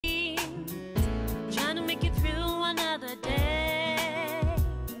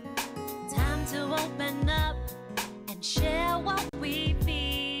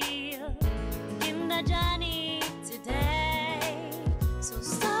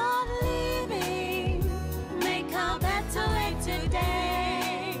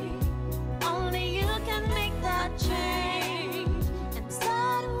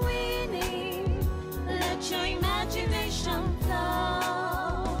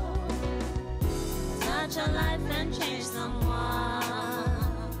touch a life and change someone.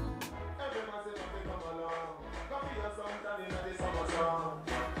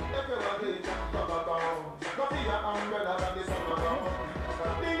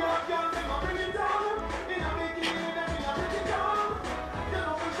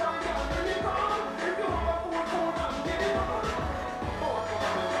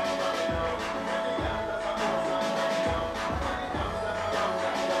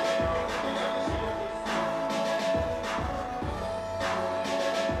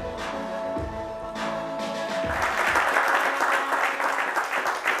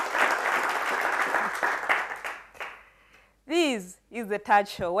 This is the Taj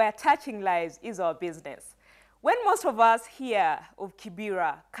Show, where touching lives is our business. When most of us hear of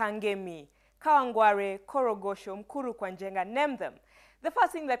Kibera, Kangemi, Kawangware, Korogosho, Mkuru Kwanjenga, name them, the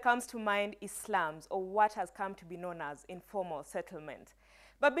first thing that comes to mind is slums, or what has come to be known as informal settlement.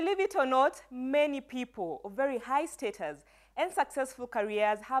 But believe it or not, many people of very high status and successful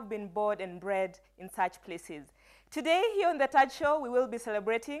careers have been born and bred in such places. Today, here on the Taj Show, we will be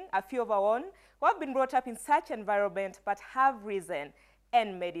celebrating a few of our own who have been brought up in such environment but have risen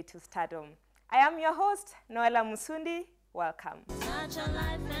and made it to stardom. I am your host, Noela Musundi. Welcome. Touch a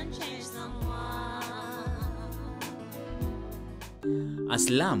life and change someone. A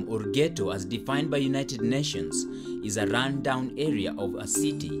slum or ghetto, as defined by United Nations, is a run-down area of a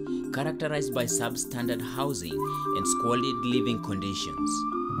city characterized by substandard housing and squalid living conditions.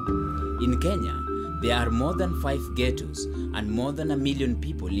 In Kenya, there are more than 5 ghettos and more than 1 million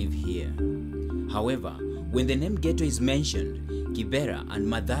people live here. However, when the name ghetto is mentioned, Kibera and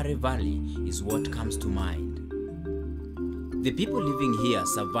Mathare Valley is what comes to mind. The people living here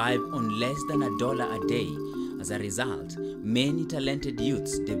survive on less than $1 a day. As a result, many talented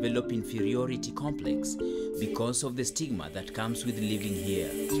youths develop inferiority complex because of the stigma that comes with living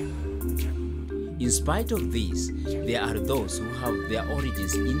here. In spite of this, there are those who have their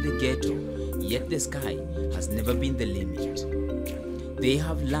origins in the ghetto, yet the sky has never been the limit. They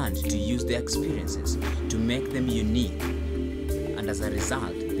have learned to use their experiences to make them unique, and as a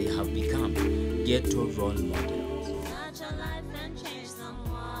result, they have become ghetto role models. Touch a life and change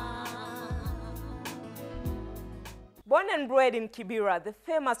someone. Born and bred in Kibera, the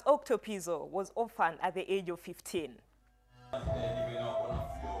famous Octopizzo was orphaned at the age of 15.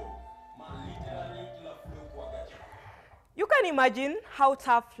 You can imagine how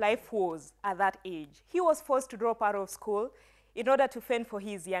tough life was at that age. He was forced to drop out of school in order to fend for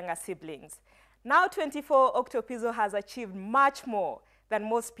his younger siblings. Now 24, Octopizzo has achieved much more than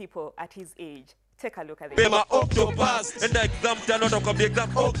most people at his age. Take a look at this.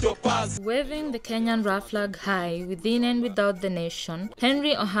 Waving the Kenyan RA flag high within and without the nation,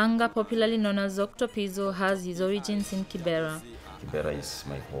 Henry Ohanga, popularly known as Octopizzo, has his origins in Kibera. Kibera is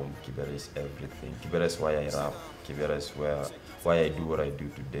my home. Kibera is everything. Kibera is why I rap. Kibera is why I do what I do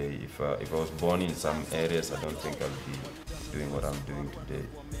today. If I was born in some areas, I don't think I'll be doing what I'm doing today.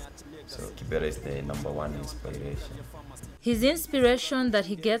 So Kibera is the #1 inspiration. His inspiration that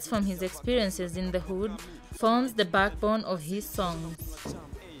he gets from his experiences in the hood forms the backbone of his songs.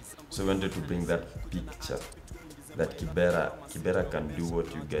 So I wanted to bring that picture that Kibera can do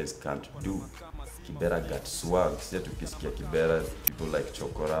what you guys can't do. Kibera got swag. See to Kibera, people like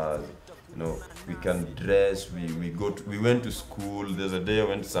chokoras. You know, we can dress. We went to school. There's a day I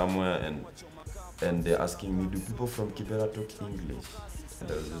went somewhere and they're asking me, do people from Kibera talk English? And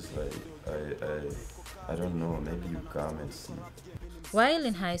I was just like, I don't know, maybe you come and see. While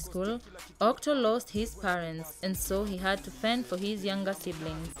in high school, Octo lost his parents, and so he had to fend for his younger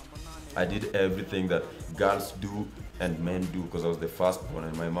siblings. I did everything that girls do and men do because I was the firstborn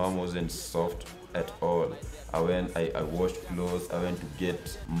and my mom wasn't soft at all. I washed clothes, I went to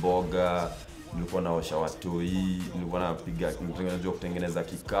get mboga, nilikuwa naosha watoi, nilikuwa napiga kutengeneza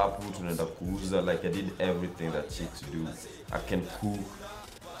kikapu, tunaenda kuuza. Like I did everything that chicks do. I can cook.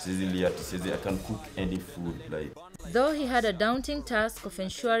 I can cook any food. Like. Though he had a daunting task of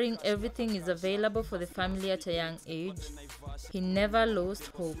ensuring everything is available for the family at a young age, he never lost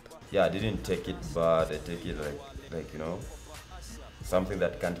hope. Yeah, I didn't take it bad. I take it like you know, something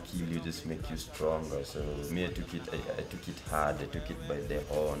that can't kill you, just make you stronger. So me, I took it hard. I took it by the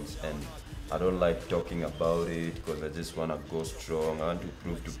horns, and I don't like talking about it because I just wanna go strong. I want to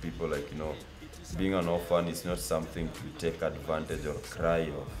prove to people, like, you know, being an orphan is not something to take advantage or cry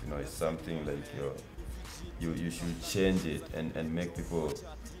of. You know, it's something like you should change it and make people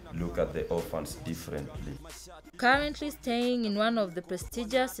look at the orphans differently. Currently staying in one of the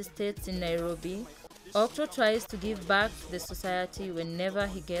prestigious estates in Nairobi, Octo tries to give back to the society whenever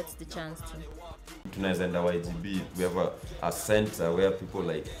he gets the chance to. Tunaweza enda YGB, we have a center where people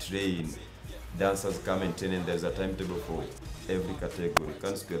like train dancers come and train, and there's a timetable for every category.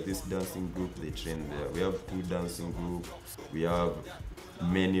 Can't get this dancing group, they train there. We have 2 dancing groups, we have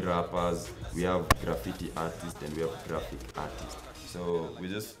many rappers, we have graffiti artists, and we have graphic artists. So we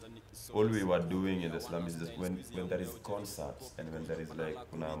just, all we were doing in the slum is just when there is concerts and when there is like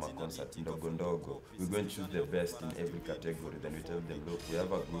kunama concert ndogo ndogo, we go and choose the best in every category. Then we tell them, look, we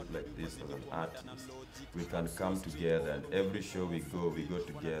have a group like this as an artist. We can come together, and every show we go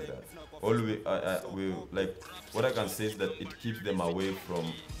together. All we like, what I can say is that it keeps them away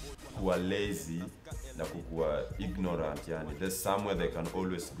from who are lazy na who are ignorant. Yani, there's somewhere they can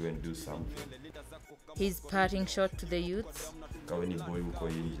always go and do something. His parting shot to the youths. Kawe ni boy uko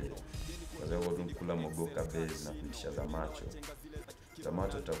nje, kwa sababu tunakula mogoka base na kutisha za macho. Za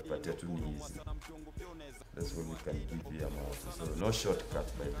macho tutakupatia tu ni hizi. That's what we can give you amount. So no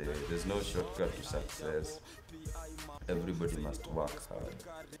shortcut by the way. There's no shortcut to success. Everybody must work hard.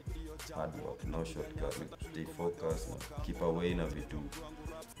 Hard work, no shortcut. Stay focused, keep away na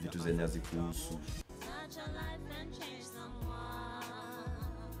vitu zenye hazikuhusu. Touch your life and change someone.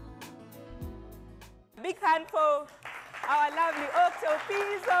 Big hand for our lovely Octo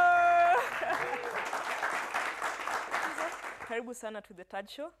Pizzo. Karibu sana to the Taj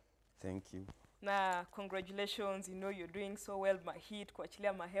Show. Thank you. Na congratulations, you know you're doing so well. Mahit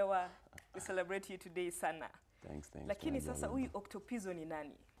kuachilia mahewa. We celebrate you today sana. Thanks. Lakini sasa huyu Octo Pizzo ni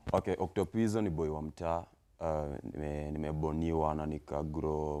nani? Okay, Octo Pizzo ni boy wa mtaa. Nimeboniwa na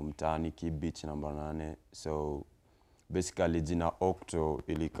nikagrow mtaani Kibich number 8. So basically jina Octo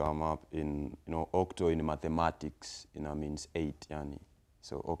ili come up in, Octo in mathematics means 8 yani.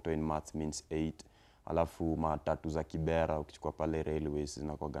 So Octo in maths means 8. Alafu matatu za Kibera ukichukua pale railways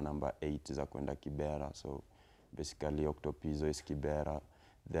zinakuwa number 8 za kwenda Kibera. So basically Octo Pizzo is Kibera.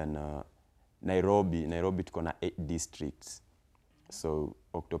 Then Nairobi tuko na 8 districts. So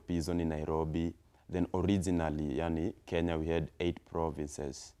Octo Pizzo ni Nairobi. Then originally, yani Kenya, we had 8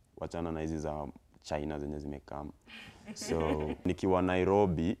 provinces. Wachana na hizi za China zenye zimekam. So nikiwa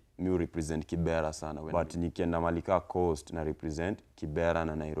Nairobi, mi represent Kibera sana. But nikienda Malika Coast na represent Kibera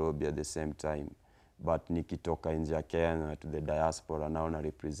na Nairobi at the same time. But nikitoka nje ya Kenya to the diaspora, now na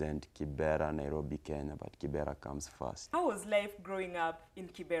represent Kibera, Nairobi, Kenya. But Kibera comes first. How was life growing up in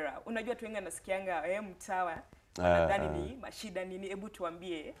Kibera? Unajua tu wengi nasikianga mtawa. Nadhani ni mashida nini? Hebu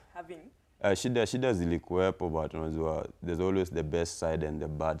tuambie having Shida zilikuwepo, but unajua there's always the best side and the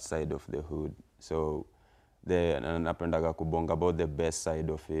bad side of the hood. So napendaga kubonga about the best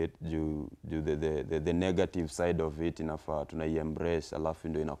side of it. The negative side of it inafaa tunaiembrace, alafu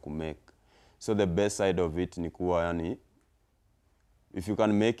ndio inakumake. So the best side of it ni kuwa yani, if you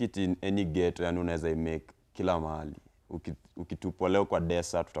can make it in any ghetto, yani unaweza make kila mahali. Ukitupwa leo kwa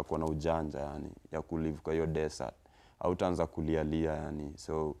desert utakuwa na ujanja yani ya kulive kwa hiyo desert. Hautaanza kulialia yani.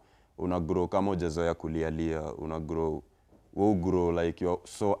 So una grow kama ujezoea kulialia, una grow like you're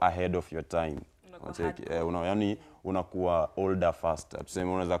so ahead of your time. Yani unakuwa older faster.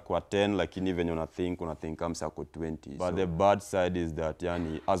 Tuseme unaweza kuwa 10 lakini venye una think kama sako 20. But the bad side is that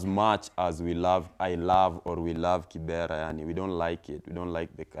yani as much as we love Kibera yani, we don't like it. We don't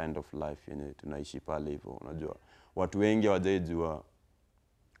like the kind of life tunaishi pale hivyo. Unajua watu wengi hawajaijua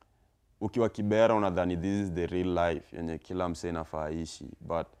ukiwa Kibera unadhani this is the real life yenye kila msee nafaa aishi.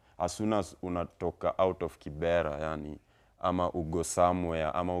 But as soon as unatoka out of Kibera yani, ama ugo somewhere,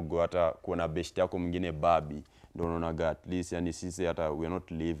 ama ugo hata kuona best yako mwingine babi, ndio unaona at least yani sisi hata we are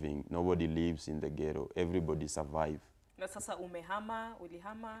not living, nobody lives in the ghetto, everybody survive. Na sasa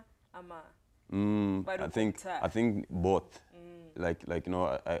ulihama ama I think both. Like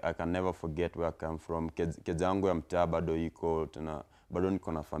I can never forget where I come from. Kezangu ya mtaa bado iko tena, bado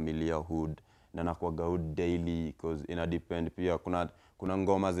niko na familia hood na nakuaga hood daily because ina depend pia kuna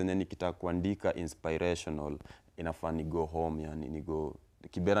ngoma zenye nikitaka kuandika inspirational inafaa ni go home yani ni go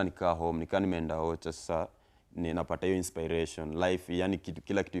Kibera nika home nika nimeenda Ocha. Sasa ninapata hiyo inspiration life yani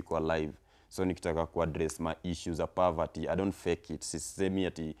kila kitu iko alive. So nikitaka ku address my issues of poverty, I don't fake it. Sisemi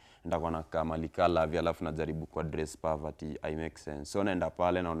ati ndakuwa nakaa Malika Lavi alafu najaribu ku address poverty. I make sense. So naenda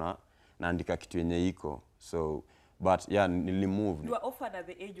pale naandika kitu yenye iko. So but yeah, nilimove. You were offered at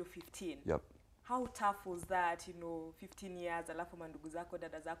the age of 15. Yep. How tough was that, 15 years alafu mandugu zako,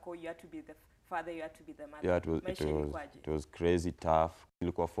 dada zako, you had to be the father, you had to be the mother? Yeah, it was crazy tough.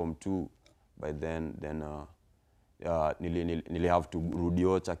 Nilikuwa form 2 by then nili have to rudi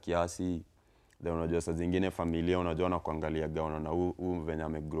Ocha kiasi. Then unajua saa zingine familia unajua na kuangalia gaona na huu venye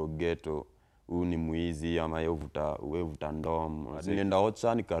amegrow ghetto, huu ni mwizi ama yeye vuta ndom. Nilienda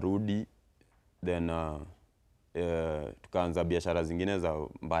Ocha nikarudi, then tukaanza biashara zingine za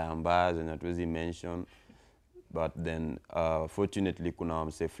mbaya zenye hatuwezi mention. but then fortunately kuna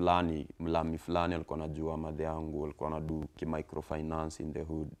mse fulani, mlami fulani alikuwa anajua madhe yangu, alikuwa anadu microfinance in the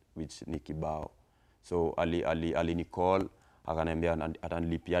hood, which ni kibao. So ali call, akaniambia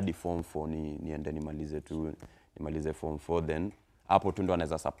atanilipia hadi form 4 niende nimalize form 4, then hapo tu ndo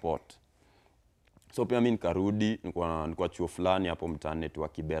anaweza support. So pia mimi nikarudi, nilikuwa chuo fulani hapo mtaani tu wa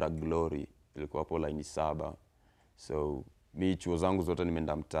Kibera Glory, ilikuwa hapo line 7. So mi chuo zangu zote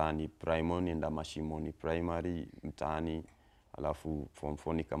nimeenda mtaani, primary nienda Mashimoni primary mtaani, alafu form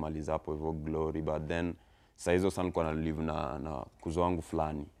 4 nikamaliza hapo hivyo Glory. But then saa hizo sana nilikuwa na live na kuzo wangu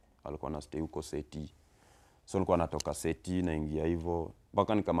fulani, alikuwa na stay huko Seti. So nilikuwa natoka Seti naingia hivyo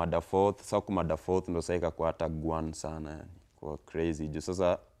mpaka nikamada 4th. Sasa kumada 4th ndo sasa ikakuwa hata gwan sana, yani kwa crazy juu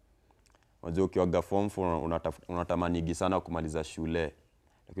sasa unajua ukiwaga form 4 unatamanigi sana kumaliza shule,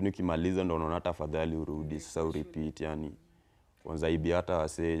 lakini ukimaliza ndo unaona tafadhali urudi sasa urepeat, yani kwanza ibi hata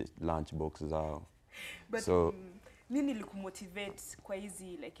wase lunch box zao. But so nini likumotivate kwa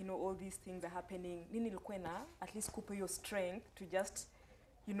hizi, like, you know, all these things are happening? Nini ilikuwa na at least kupa your strength to just,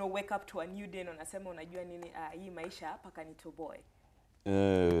 you know, wake up to a new day na unasema unajua nini, hii maisha paka nitoboe?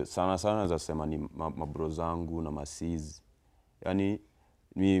 Sana naweza sema ni mabro zangu na masiz. Yani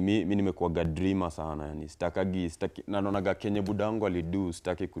mi nimekuwaga dreamer sana, yani sitaki naonaga kenye budangu alidu,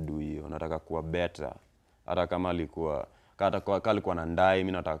 sitaki kudu hiyo, nataka kuwa better. Hata kama alikuwa alikuwa na ndai,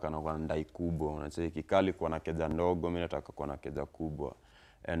 mimi nataka na ndai kubwa. Unacheki kali kwa na keja ndogo, mimi nataka kuwa na keja kubwa.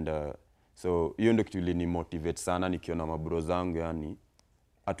 And so hiyo ndio kitu ili motivate sana nikiona mabro zangu, yani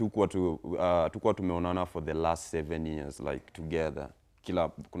hatukuwa tumeonana for the last 7 years like together.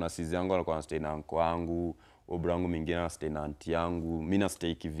 Kuna sizi yangu alikuwa na stay na uncle wangu, obrangu mwingine na stay na auntie yangu, mimi na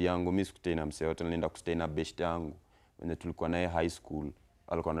stay kivyangu, mimi sikutay na msee yote, nilienda kustay na best yangu when tulikuwa naye high school.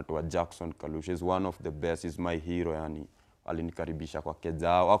 Alikuwa anaitwa Jackson Kalusha, is one of the best, is my hero, yani alinikaribisha kwa keja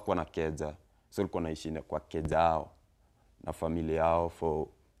yao. Hakuwa na keja, so alikuwa anaishi kwa keja yao na familia yao for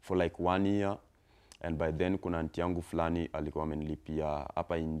like 1 year. And by then kuna auntie yangu fulani alikuwa amenilipia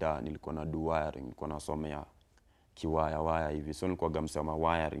hapa Inda, nilikuwa na do wiring, nilikuwa nasomea wire hivi. So nilikuwa gamsema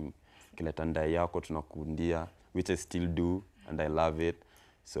wiring, kileta ndai yako tunakundia, which I still do and I love it.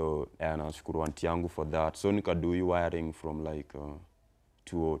 So nashukuru auntie yangu for that. So nikado wiring from like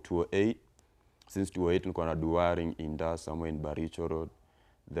 2008. Since 2008 nilikuwa na do wiring Inda somewhere in Baricho Road.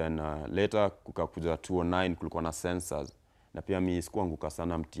 Then later kukakuja 2009 kulikuwa na sensors, na pia mimi sikuanguka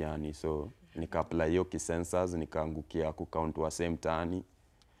sana mtihani, so nika-apply hiyo ki-sensors, nikaangukia ku-count wase mtaani,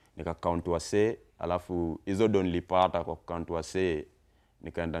 nika-count wase, alafu hizo ndo nilipata kwa ku-count wase,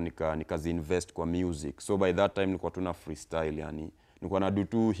 nikaenda nikazi-invest kwa music. So by that time nilikuwa tuna freestyle, yani nilikuwa na do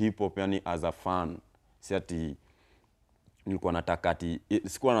tu hip hop, yani as a fan. Si ati nilikuwa nataka ati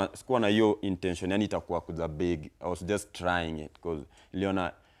sikuwa na hiyo intention, yani itakuwa kuza big. I was just trying it because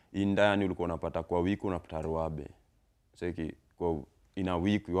niliona indani ulikuwa unapata kwa wiki unapata ruabe. So kwa in a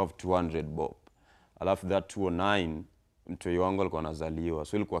week you have 200 bob. Alafu that 2009 mtoi wangu alikuwa anazaliwa,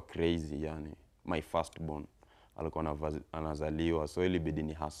 so ilikuwa crazy, yani my first born alikuwa anazaliwa, so ilibidi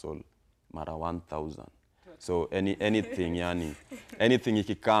ni hustle mara 1000. So anything, yani anything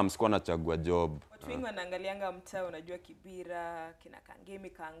ikikam sikuwa nachagua job. Watu wengi wanaangalianga mtaa, unajua Kibira, kina Kangemi,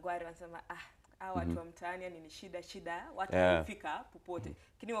 Kangwari, wanasema watu wa mtaani yani ni shida, watu hufika popote.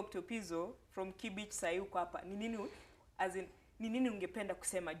 Kini Octopizo from Kibich sasa yuko hapa. Ni nini ungependa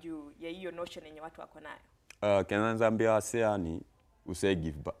kusema juu ya hiyo notion yenye watu wako nayo? Kenanza ambia wase, yani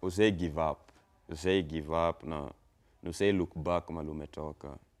usay give up na usay look back mali umetoka.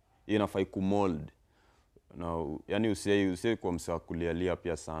 Hiyo inafai kumold. Na yani usay kwa msa kulialia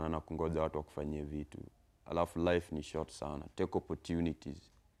pia sana na kungoja watu wakufanyie vitu. Alafu life ni short sana. Take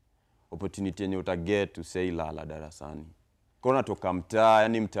opportunities. Opportunity yenye utaget usay lala darasani. Kwa unatoka mtaa,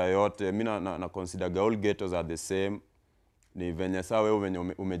 yani mtaa yote, mimi na consider all ghettos are the same. Ni venye sawa wewe venye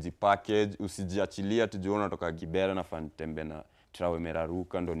umejipackage, usijiachilia tujue unatoka Kibera na fan tembe na trawe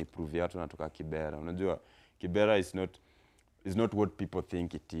meraruka ndo ni prove yatu unatoka Kibera. Unajua Kibera is not what people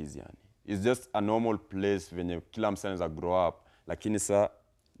think it is, yani. It's just a normal place venye kila msanii za grow up, lakini saa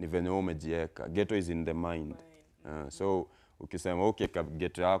ni venye wewe umejieka. Ghetto is in the mind. So ukisema okay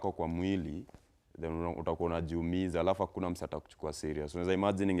ghetto yako kwa mwili, then utakuwa unajiumiza, alafu hakuna msanii atakuchukua serious. Unaweza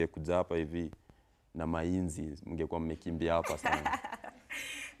imagine ningekuja hapa hivi na mainzi, mngekuwa mmekimbia hapa sana.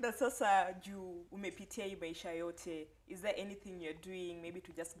 Na sasa juu umepitia hii maisha yote, is there anything you're doing maybe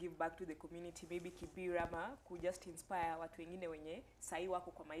to just give back to the community, maybe Kibira, ama ku just inspire watu wengine wenye sahi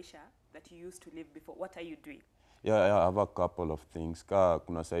wako kwa maisha that you used to live before? What are you doing? Yeah, I have a couple of things.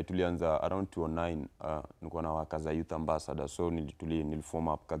 Kuna sahi tulianza around 2009, nilikuwa na wakaza youth ambassador, so niliform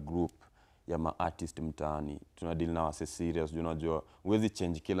up ka group ya ma-artist mtaani. Tunadeal na wase serious, unajua huwezi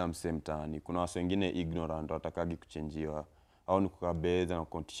change kila mse mtaani. Kuna wase wengine ignorant, watakagi kuchangiwa. Au ni kukabeza na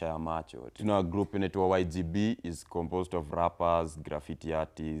kukontisha ya macho. Tuna group inaitwa YGB is composed of rappers, graffiti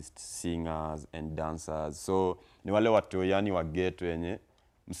artists, singers and dancers. So ni wale watu yani wa ghetto yenye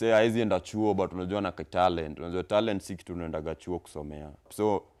msee haizi enda chuo but unajua na talent. Unajua talent si kitu unaendaga chuo kusomea.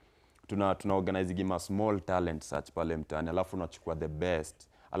 So tuna organize gima small talent search pale mtaani, alafu unachukua the best.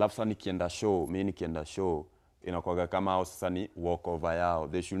 Alafu sasa nikienda show inakuwaga kama hao sasa ni walk over yao.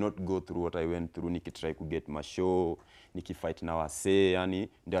 They should not go through what I went through nikitry to get my show, nikifight na wasee, yani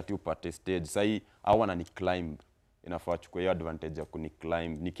ndio ati upate stage. Sasa hii hao wanani climb. Inafaa chukua hiyo advantage ya kuni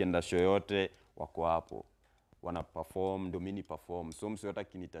climb. Nikienda show yote wako hapo. Wana perform, ndio mimi perform. So msee yote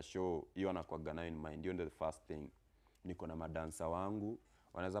akinita show, hiyo anakuwaga nayo in mind. Hiyo ndio the first thing. Niko na madansa wangu,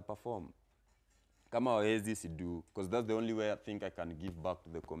 wanaweza perform. Kama wawezi sidu, because that's the only way I think I can give back to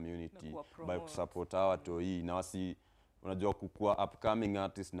the community by kusupport hawa toi na wasi unajua kukua upcoming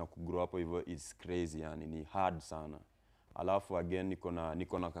artist na kugrow hapo hivyo is crazy, yani ni hard sana. Alafu again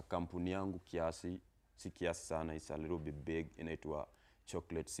niko na kampuni yangu kiasi, si kiasi sana, it's a little bit big, inaitwa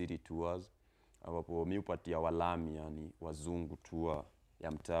Chocolate City Tours, ambapo mimi hupatia walami yani wazungu tour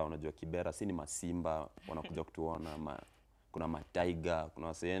ya mtaa. Unajua Kibera si ni masimba wanakuja kutuona, kuna mataiga, kuna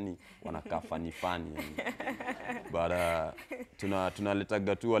waseni wanakaa funny yani. But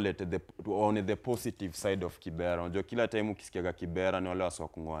tunaletaga tu walete on the positive side of Kibera. Unajua kila time ukisikiaga Kibera ni wale wase wa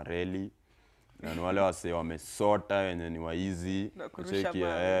kung'oa reli, na ni wale wase wamesota wenye ni waizi,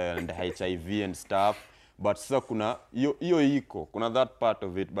 and HIV and stuff. But sasa kuna hiyo iko, kuna that part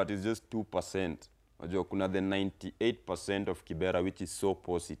of it, but it's just 2%. Unajua kuna the 98% of Kibera which is so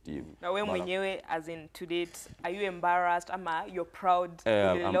positive. Na wewe mwenyewe as in to date, are you embarrassed ama you're proud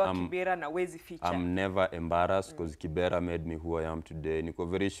ulilelewa Kibera na wezi feature? I'm never embarrassed because Kibera made me who I am today. Niko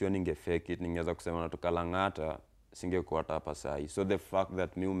very sure ninge-fake it, ningeweza kusema natoka Lang'ata, singekuwa hapa sahi. So the fact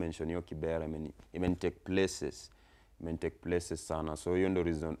that me mention hiyo Kibera even take places sana. So hiyo ndio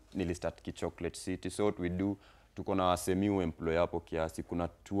reason nilistart Chocolate City. So what we do, tuko na wasemi employ hapo kiasi, kuna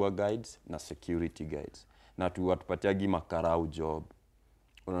tour guides na security guides. Na tuwatupatiagi makarau job.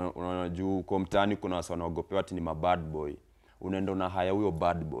 Unajua uko mtaani kuna wase wanaogopewa ati ni bad boy. Unaenda na haya huyo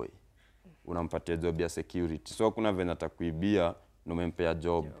bad boy, unampatia job ya security. So kuna venye atakuibia na umempea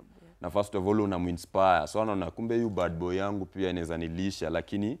job. Na first of all unamuinspire. So anaona kumbe huyu bad boy yangu pia inaweza nilisha,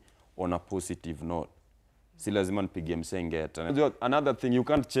 lakini on a positive note. Si lazima nipige msengeta. Another thing, you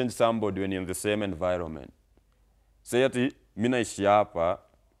can't change somebody when you're in the same environment. Say ati mimi naishi hapa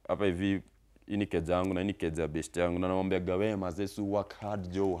hivi, ini keja yangu na ini keja best yangu, na namwambia gawe mazesu work hard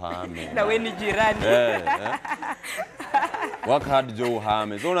jo hame. Na wewe ni jirani. Work hard jo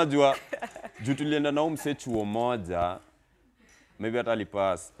hame. So unajua juu tulienda na umse chuo moja, maybe hata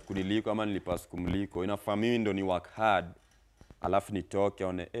alipass kuniliko ama nilipass kumliko. Inafaa mimi ndo ni work hard, alafu nitoke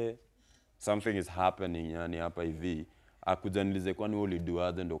one something is happening yani hapa hivi. Akuja nilize kwani wewe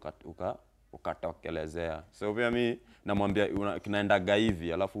uliduaje ndo ukatokelezea. So pia mimi namwambia kinaendaga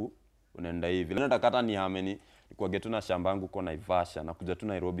hivi, alafu unaenda hivi. Leo natakata ni hameni kwa getu na shamba yangu kwa Naivasha na kuja tu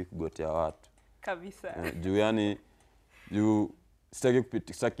Nairobi kugotea watu. Kabisa. Juu yani sitaki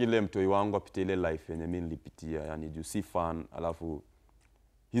kupitia kile mtoi wangu apite ile life yenye mimi nilipitia, yani juu si fun, alafu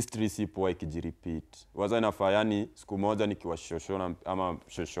history si poa ikijirepeat. Waza inafaa yani siku moja nikiwa shosho ama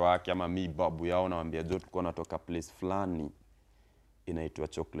shosho wake ama mi babu yao naambia jo tuko natoka place fulani inaitwa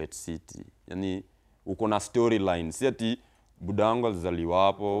Chocolate City. Yani uko na storyline. Si ati budangu alizaliwa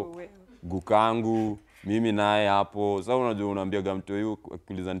hapo, gukangu, mimi naye hapo. Sasa unajua unaambia gamto hiyo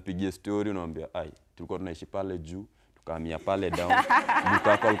akiuliza nipigie story unaambia tulikuwa tunaishi pale juu, tukahamia pale down.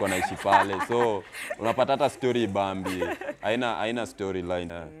 Bukako alikuwa anaishi pale. So unapata hata story bambi. Haina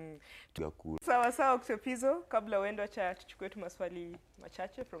storyline. Sawa Octopizo, kabla uende acha tuchukue tu maswali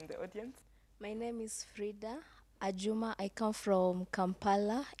machache from the audience. My name is Frida Ajuma. I come from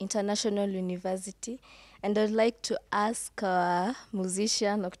Kampala International University, and I'd like to ask a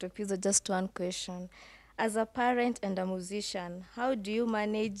musician, Octopizo, just one question. As a parent and a musician, how do you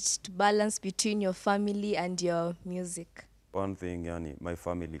manage to balance between your family and your music? One thing, yani, my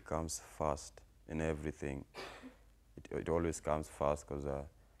family comes first in everything. It always comes first because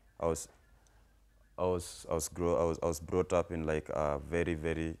I was brought up in like a very,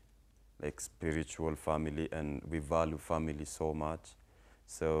 very like spiritual family, and we value family so much.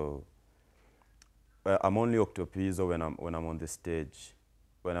 So I'm only Octopizo when I'm on the stage.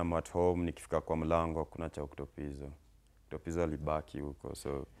 When I'm at home, nikifika kwa mlango hakuna cha Octopizo. Octopizo alibaki huko.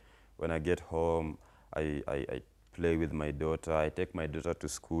 So when I get home, I play with my daughter. I take my daughter to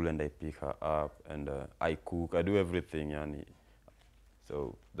school and I pick her up, and I cook. I do everything, yani.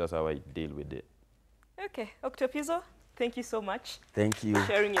 So that's how I deal with it. Okay, Octopizzo, thank you so much Thank you. for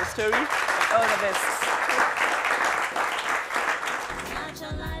sharing your story. All the best. Touch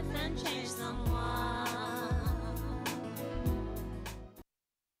a life and change someone.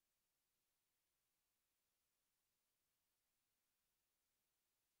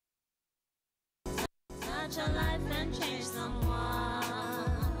 Touch a life and change someone.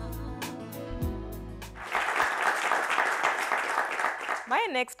 My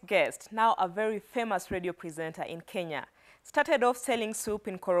next guest, now a very famous radio presenter in Kenya, started off selling soup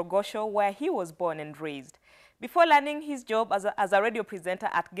in Korogosho, where he was born and raised. Before landing his job as a radio presenter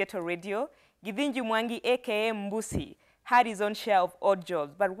at Ghetto Radio, Githinji Mwangi, aka Mbusi, had his own share of odd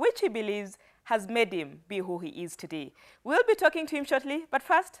jobs, but which he believes has made him be who he is today. We'll be talking to him shortly, but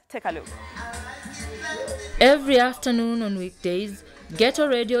first, take a look. Every afternoon on weekdays, Ghetto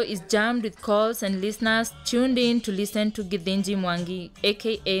Radio is jammed with calls and listeners tuned in to listen to Githinji Mwangi,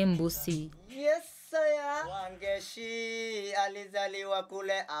 aka Mbusi. Yes, sir. Wangeshi alizaliwa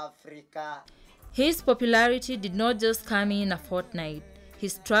kule Afrika. His popularity did not just come in a fortnight. He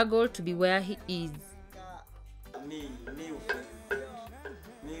struggled to be where he is.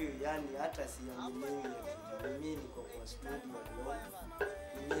 Yani hata siamini mimi niko kwa studio leo.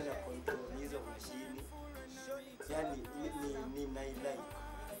 Mimi na control hizo mashini. Yani ni like.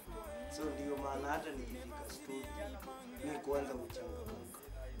 So ndio maana hata nikifika studio mimi kwanza uchangamka.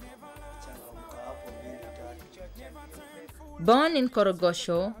 Hapo mbili tatu. Born in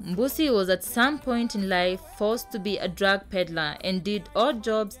Korogosho, Mbusi was at some point in life forced to be a drug peddler and did odd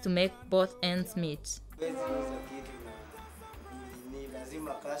jobs to make both ends meet. Ni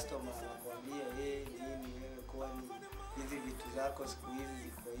lazima customer anakuambia nini wewe kwani hizi vitu zako siku hizi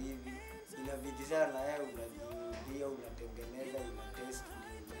ziko hivi, inabidi sana wewe unajirudia, unatengeneza, una test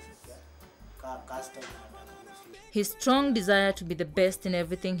ka customer. His strong desire to be the best in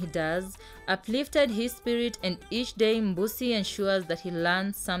everything he does uplifted his spirit, and each day Mbusi ensures that he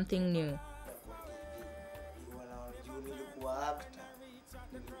learns something new.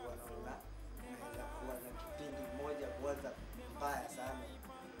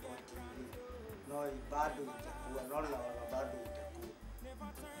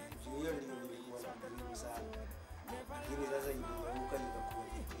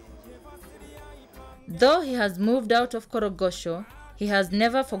 Though he has moved out of Korogosho, he has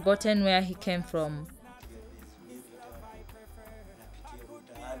never forgotten where he came from.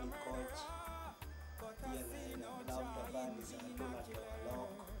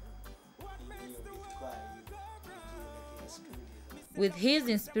 With his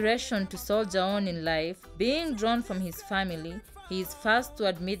inspiration to soldier on in life, being drawn from his family, he is first to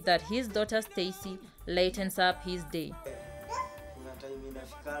admit that his daughter Stacy lightens up his day.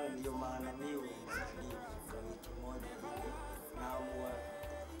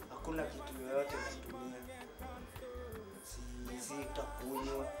 Hakuna kitu yoyote natumia.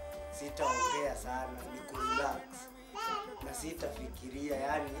 Sitakunywa, sitaongea sana, ni kurelax. Na sitafikiria,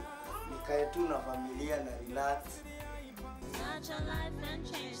 yani nikae tu na familia na relax. Touch a life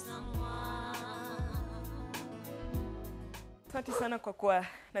and change someone. Asante sana kwa kuwa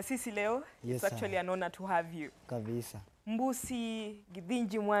na sisi leo. Yes, It's actually an honor to have you. Kabisa. Mbusi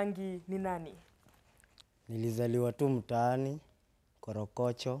Githinji Mwangi ni nani? Nilizaliwa tu mtaani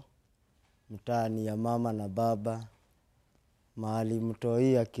Korokocho, mtaani ya mama na baba. Mahali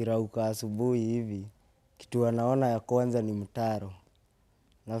mtoi akirauka asubuhi hivi, kitu anaona ya kwanza ni mtaro.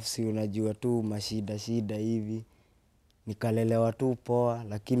 Nafsi unajua tu mashida hivi. Nikalelewa tu poa,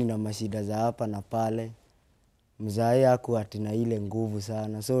 lakini na mashida za hapa na pale. Mzae hakuwa ati na ile nguvu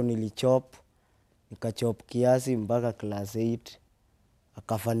sana. So nilichop, nikachop kiasi mpaka class 8.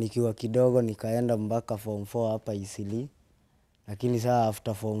 Akafanikiwa kidogo, nikaenda mpaka form 4 hapa Isili. Lakini saa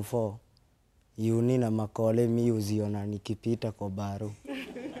after form 4, uni na makole mi uziona nikipita kwa baro.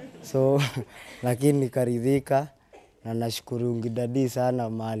 So, lakini nikaridhika na nashukuru ngidadi sana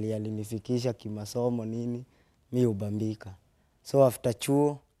mahali alinifikisha kimasomo nini, mi ubambika. So after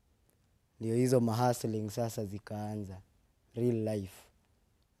chuo, ndio hizo mahustling sasa zikaanza. Real life.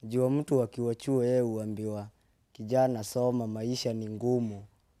 Jua mtu akiwa chuo yeye huambiwa, kijana soma, maisha ni ngumu.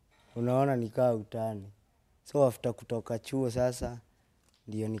 Unaona nikaa utani. So after kutoka chuo sasa,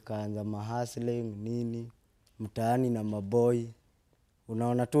 ndio nikaanza mahustling nini, mtaani na maboy.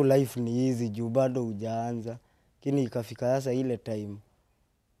 Unaona tu life ni easy juu bado hujaanza. Lakini ikafika sasa ile time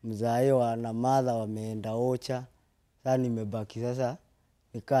mzae na mother wameenda ocha. Sasa nimebaki sasa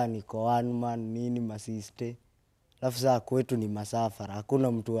nikaa niko one man nini masiste. Alafu sasa kwetu ni masafara,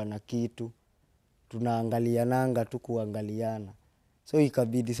 hakuna mtu ana kitu. Tunaangaliananga tu kuangaliana. So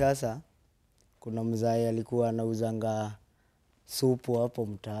ikabidi sasa kuna mzae alikuwa anauzanga supu hapo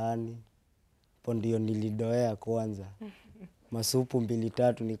mtaani. Hapo ndio nilidoea kwanza. Masupu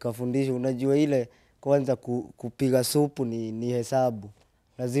 2-3 nikafundishwa. Unajua ile kwanza kupiga supu ni hesabu.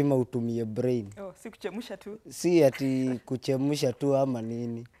 Lazima utumie brain. Oh, si kuchemusha tu. Si ati kuchemusha tu ama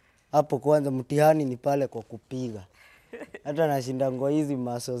nini. Hapo kwanza mtihani ni pale kwa kupiga. Hata nashinda ngo hizi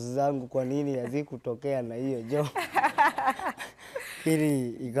muscles zangu kwa nini hazikutokea na hiyo job. Ili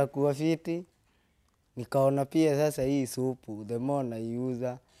ikakuwa fiti. Nikaona pia sasa hii supu the more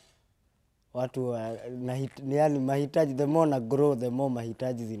naiuza watu yani mahitaji, the more na grow the more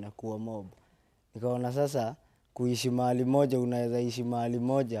mahitaji zinakuwa mob. Nikaona sasa kuishi mahali moja, unaweza ishi mahali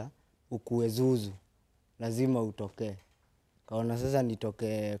moja ukue zuzu, lazima utokee. Kaona sasa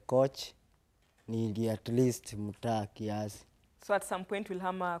nitoke coach, niingie at least mtaa kiasi. So at some point we'll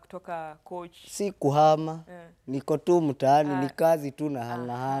hama kutoka coach. Si kuhama, niko tu mtaani, ni kazi tu na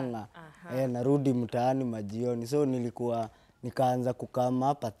hanga. Narudi mtaani majioni. So nikaanza kukama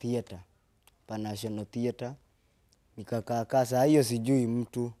hapa theater, pa National Theater. Nikakaa saa hiyo sijui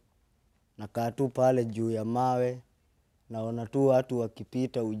mtu. Nakaa tu pale juu ya mawe. Naona tu watu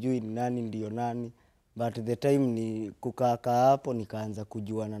wakipita ujui ni nani ndio nani. But the time ni kukaa hapo nikaanza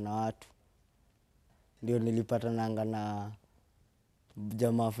kujuana na watu. Ndio nilipatananga na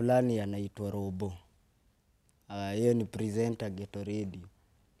jamaa fulani anaitwa Robo. Yeye ni presenter Ghetto Radio.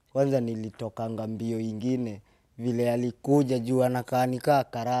 Kwanza nilitokanga mbio ingine vile alikuja juu anakaa nikaa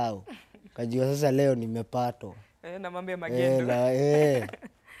karao. Kajua sasa leo nimepatwa. Na mambo ya magendo.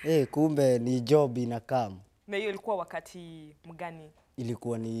 Kumbe ni job inakam. Na hiyo ilikuwa wakati mgani?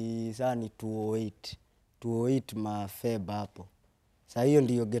 Ilikuwa ni saa ni 208 mafeba hapo. Saa hiyo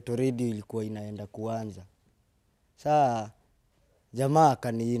ndiyo Ghetto Radio ilikuwa inaenda kuanza. Saa jamaa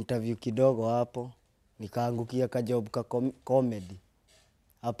akani interview kidogo hapo. Nikaangukia ka job ka comedy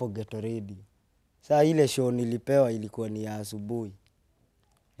hapo Ghetto Radio. Saa ile show nilipewa ilikuwa ni ya asubuhi.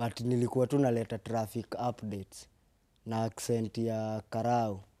 But nilikuwa tu naleta traffic updates na accent ya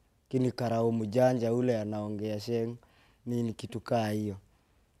karao. Kini karao mjanja ule anaongea sheng nini kitu kaa hiyo.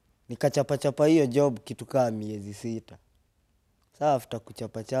 Nikachapa hiyo job kitu kaa miezi 6. Saa after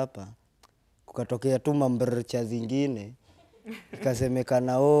kuchapa kukatokea tu mambrcha zingine.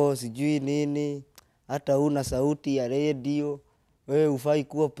 Ikasemekana sijui nini, hata una sauti ya radio, wewe hufai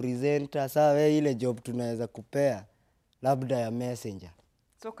kuwa presenter. Saa wewe ile job tunaweza kupea labda ya messenger.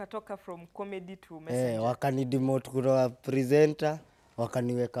 So katoka from comedy to messenger. Wakani demote kutoka presenter,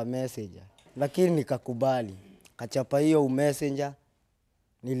 wakaniweka messenger. Lakini nikakubali. Kachapa hiyo messenger,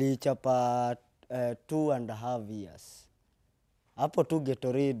 nilichapa 2.5 years. Hapo tu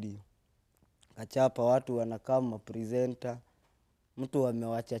Ghetto Radio. Kachapa watu wanakama presenter. Mtu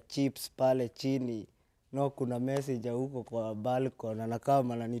amewacha chips pale chini. Kuna messenger huko kwa balcony.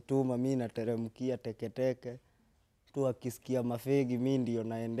 Anakama ananituma mimi nateremkia teketeke. Tu akisikia mafegi mimi ndio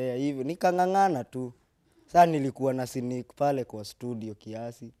naendea hivyo. Nikangangana tu. Sasa nilikuwa na sneak pale kwa studio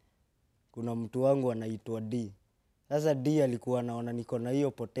kiasi. Kuna mtu wangu anaitwa D. Sasa D alikuwa anaona niko na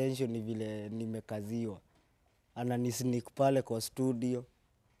hiyo potential ni vile nimekaziwa. Ananisneak pale kwa studio.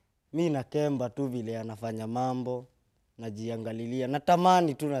 Mimi nakemba tu vile anafanya mambo. Najiangalilia.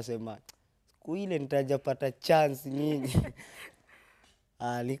 Natamani tu nasema siku ile nitajapata chance nyingi.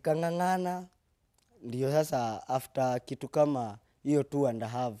 Nikangangana. Ndio sasa after kitu kama hiyo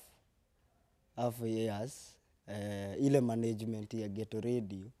 2.5 years ile management ya Ghetto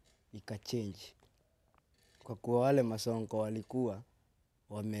Radio ikachange. Kwa kuwa wale masonko walikuwa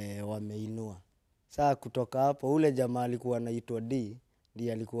wameinua. Saa kutoka hapo ule jamaa alikuwa anaitwa D,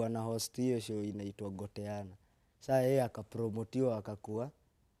 ndiye alikuwa na host hiyo show inaitwa Goteana. Saa yeye akapromotiwa akakuwa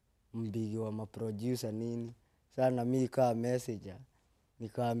mbigi wa maproducer nini. Saa na mimi kama messenger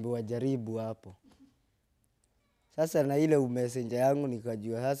nikaambiwa jaribu hapo. Sasa na ile umessenger yangu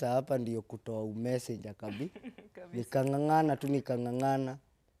nikajua sasa hapa ndio kutoa umessenger kabisa. Nikangangana.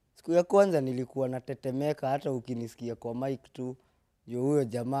 Siku ya kwanza nilikuwa natetemeka hata ukinisikia kwa mic tu. Ndio huyo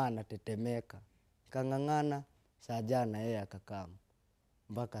jamaa anatetemeka. Nikangangana saa jana yeye akakama.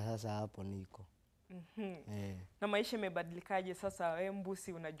 Mpaka sasa hapo niko. Na maisha imebadilikaje sasa? Wewe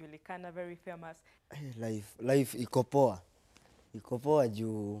Mbusi unajulikana, very famous. Life iko poa. Iko poa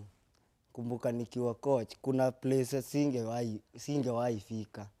juu kumbuka nikiwa coach kuna places singewahi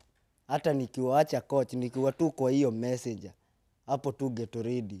fika. Hata nikiwaacha coach nikiwa tu kwa hiyo messenger hapo tu Ghetto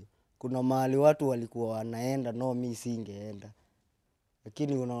Radio. Kuna mahali watu walikuwa wanaenda mimi singeenda.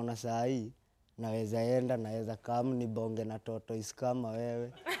 Lakini unaona saa hii naweza enda, naweza kama ni bonge na toto iskama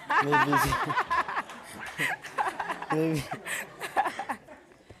wewe.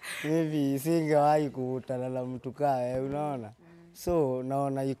 Maybe singewahi kukutana na mtu kaa wewe, unaona. So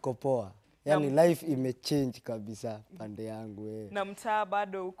naona iko poa. Yani life imechange kabisa pande yangu Na mtaa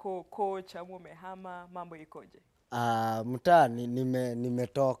bado uko coach ama umehama, mambo ikoje? Mtaa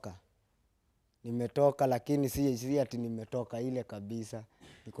nimetoka. Nimetoka lakini si ati nimetoka ile kabisa.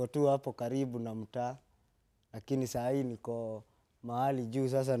 Niko tu hapo karibu na mtaa. Lakini saa hii niko mahali juu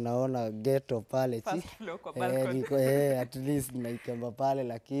sasa naona ghetto pale. First floor kwa balcony. Niko at least naikemba pale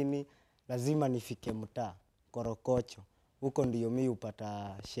lakini lazima nifike mtaa Korokocho. Huko ndiyo mimi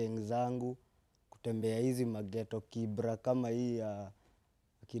hupata sheng zangu kutembea hizi maghetto Kibra kama hii ya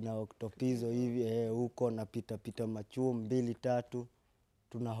kina Octopizo hivi huko napita machuo 2-3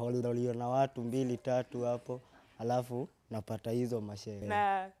 tunaholdoliwa na watu 2-3 hapo alafu napata hizo mashehe.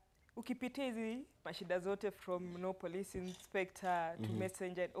 Na ukipitia hizi mashida zote from police inspector to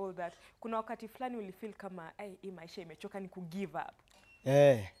messenger and all that, kuna wakati fulani ulifeel kama hii maisha imechoka ni give up?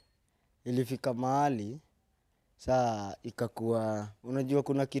 Ilifika mahali saa ikakuwa unajua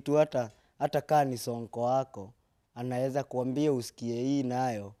kuna kitu hata kaa ni sonko wako anaweza kuambia usikie hii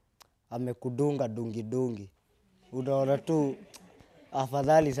nayo amekudunga dungi. Unaona tu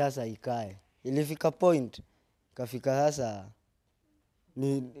afadhali sasa ikae. Ilifika point kafika sasa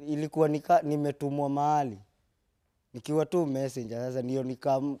ilikuwa nimetumwa mahali nikiwa tu messenger sasa ndio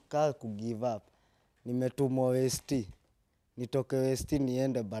nikaa ku give up. Nimetumwa West, nitoke West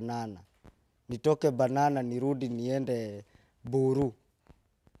niende Banana, nitoke Banana nirudi niende Buru,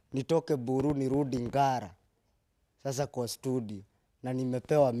 nitoke Buru nirudi Ngara sasa kwa studio na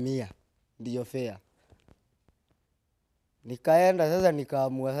nimepewa 100 ndio fare. Nikaenda sasa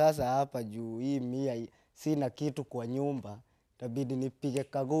nikaamua sasa hapa juu hii 100 sina kitu kwa nyumba, itabidi nipige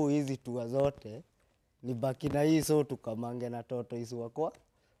kaguu hizi tour zote nibaki na hii so tukamange na toto isiwa kwa.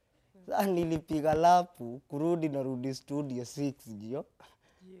 Sasa nilipiga lapu kurudi narudi studio 6 jio.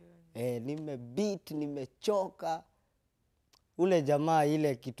 Nimebeat, nimechoka. Ule jamaa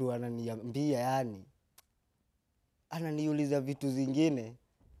ile kitu ananiambia yani ananiuliza vitu zingine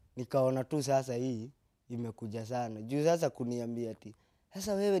nikaona tu sasa hii imekuja sana. Juu sasa kuniambia ati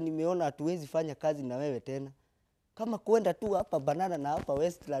sasa wewe nimeona hatuwezi fanya kazi na wewe tena. Kama kuenda tu hapa Banana na hapa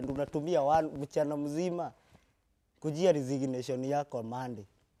Westland unatumia mchana mzima kujia resignation yako Monday.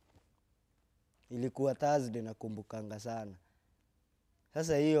 Ilikuwa Thursday nakumbukanga sana.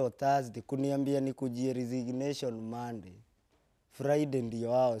 Sasa hiyo Thursday kuniambia nikujie resignation Monday. Friday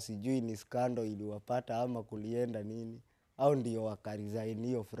ndio wao sijui ni scandal iliwapata ama kulienda nini au ndio wakaresign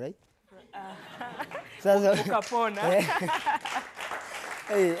hiyo Friday. Sasa ukapona.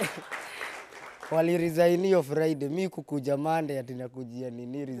 Waliresign hiyo Friday, mimi kukuja Monday ati nakujia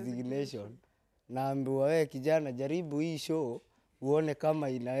nini resignation. Naambiwa wewe kijana jaribu hii show uone kama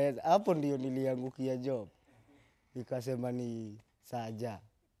inaweza. Hapo ndio niliangukia job. Nikasema ni saja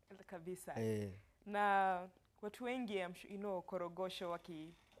kabisa. Na watu wengi Korogosho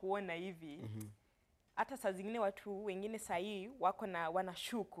wakikuona hivi hata saa zingine watu wengine sahi wako na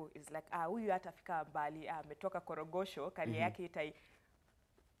wanashuku is like huyu hatafika mbali, ametoka Korogosho career yake wewe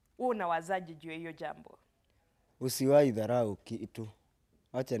unawazaje juu hiyo jambo? Usiwahi dharau kitu.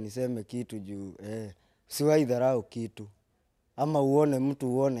 Acha niseme kitu juu usiwahi dharau kitu. Ama uone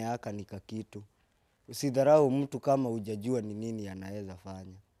mtu uone haka nika kitu. Usidharau mtu kama hujajua ni nini anaweza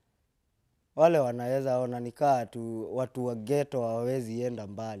fanya. Wale wanaweza ona nikaa tu watu wa ghetto hawawezi enda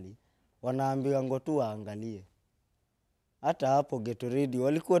mbali. Wanaambiwa ngo tu waangalie. Hata hapo ghetto radio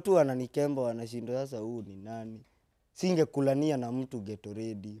walikuwa tu wananikemba wanashindwa sasa huu ni nani. Singekulania na mtu ghetto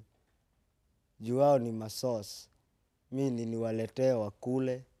radio. Juu wao ni masource. Mimi niwaletee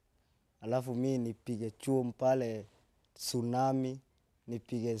wakule. Alafu mimi nipige chuo pale Tsunami,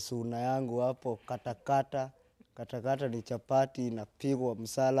 nipige suna yangu hapo katakata ni chapati inapigwa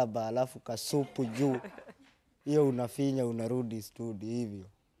msalaba alafu kasupu juu. Hiyo unafinya unarudi studio hivyo.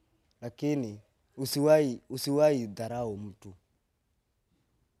 Lakini usiwahi dharau mtu.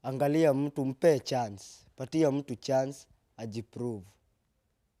 Angalia mtu mpe chance. Patia mtu chance ajiprove.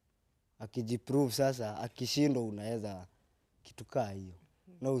 Akijiprove sasa akishindwa unaweza kitu kaa hiyo.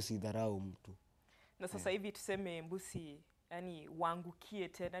 Na usidharau mtu. Na sasa hivi tuseme mbusi yani waangukie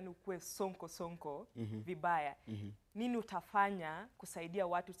tena yani ukue sonko vibaya. Nini utafanya kusaidia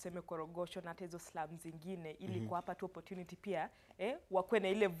watu tuseme Korogosho na hata hizo slum zingine ili kuwapa tu opportunity pia wakuwe na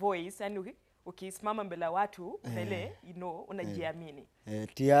ile voice yani ukisimama mbele ya watu na ile unajiamini.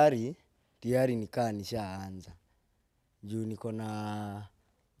 Tayari nikaa nishaanza. Juu niko na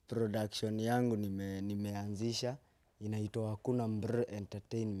production yangu nimeanzisha inaitwa Hakuna Mbre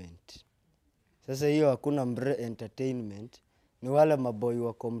Entertainment. Sasa hiyo Hakuna Mbre Entertainment ni wale maboy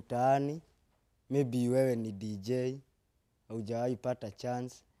wako mtaani, maybe wewe ni DJ, hujawahi pata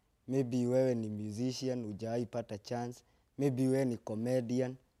chance, maybe wewe ni musician, hujawahi pata chance, maybe wewe ni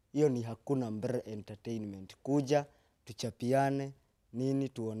comedian, hiyo ni hakuna mbr entertainment. Kuja tuchapiane nini,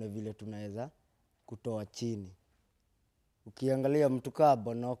 tuone vile tunaweza kutoa chini. Ukiangalia mtu kaa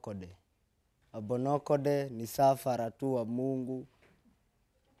Bonokode, Bonokode ni safara tu wa Mungu.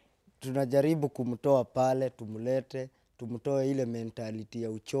 Tunajaribu kumtoa pale, tumlete, tumtoe ile mentality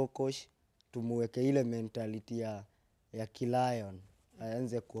ya uchokosh, tumuweke ile mentality ya kilion,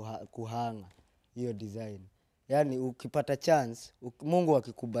 aanze kuhanga hiyo design. Yani ukipata chance, Mungu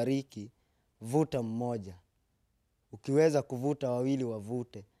akikubariki, vuta mmoja. Ukiweza kuvuta wawili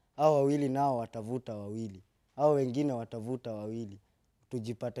wavute, au wawili nao watavuta wawili, au wengine watavuta wawili.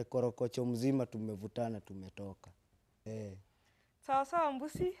 Tujipate korokocho mzima tumevutana tumetoka. Sawa sawa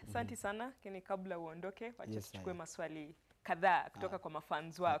Mbusi, asante sana. Kini kabla uondoke, wacha tuchukue maswali kadhaa kutoka kwa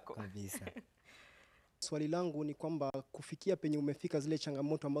mafans wako. Kabisa. Swali langu ni kwamba kufikia penye umefika, zile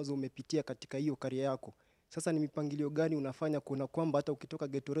changamoto ambazo umepitia katika hiyo career yako, sasa ni mipangilio gani unafanya kuona kwamba hata ukitoka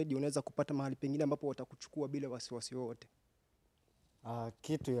Ghetto Radio unaweza kupata mahali pengine ambapo watakuchukua bila wasiwasi wote?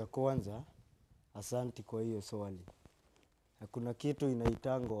 Kitu ya kwanza, asanti kwa hiyo swali. Kuna kitu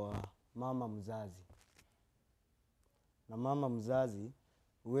inaitangwa mama mzazi. Na mama mzazi,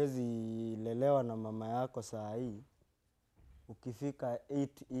 huwezi lelewa na mama yako saa hii, ukifika 8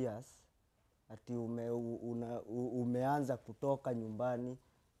 years, ati umeanza kutoka nyumbani,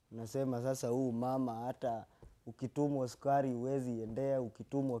 unasema sasa huu mama hata ukitumwa sukari huwezi endea,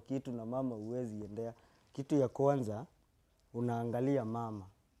 ukitumwa kitu na mama huwezi endea. Kitu ya kwanza, unaangalia mama,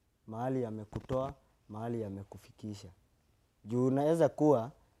 mahali amekutoa, mahali amekufikisha. Juu unaweza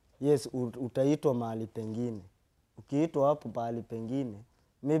kuwa, yes, utaitwa mahali pengine. Ukiitwa hapo mahali pengine,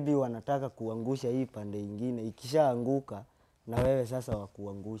 maybe wanataka kuangusha hii pande ingine, ikishaanguka na wewe sasa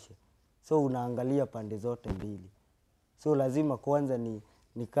wakuangushe. So unaangalia pande zote mbili. So lazima kwanza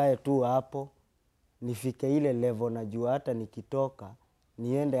nikae tu hapo, nifike ile level najua hata nikitoka,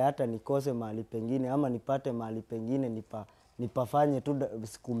 niende hata nikose mahali pengine, ama nipate mahali pengine nipafanye tu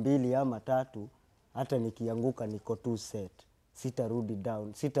siku 2 ama 3, hata nikianguka niko tu set. Sitarudi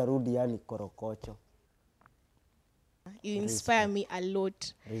down, sitarudi yani korokocho. You inspire me a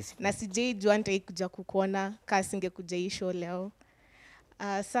lot. Na sijai jua nitakuja kukuona kama singekuja hii show leo.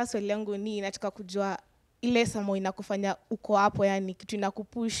 Sasa swali langu ni nataka kujua ile samo inakufanya uko hapo, yani kitu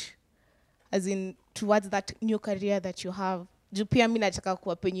inakupush as in towards that new career that you have. Juu pia mimi nataka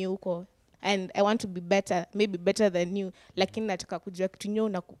kuwa penye uko and I want to be better, maybe better than you, lakini nataka kujua kitu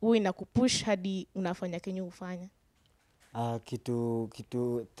nyo inakupush hadi unafanya kenye ufanya.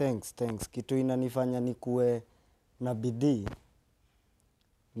 Thanks. Kitu inanifanya nikuwe na bidii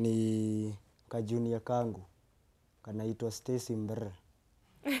ni kajunia kangu kanaitwa Stacy Mbr.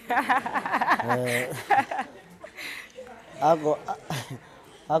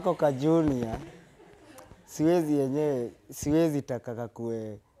 Ako kajunia, siwezi taka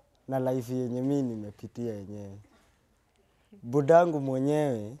kuwe na life yenye mimi nimepitia yenyewe. Budangu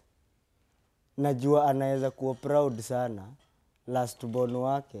mwenyewe najua anaweza kuwa proud sana, last born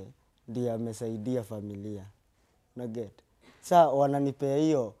wake ndiye amesaidia familia. Na get. Sasa wananipea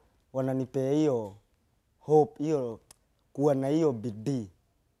hiyo hope, hiyo kuwa na hiyo bidii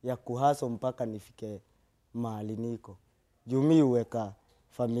ya kuhaso mpaka nifike mahali niko. Juu mimi huweka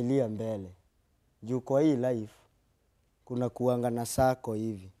familia mbele. Juu kwa hii life kuna kuanga na sako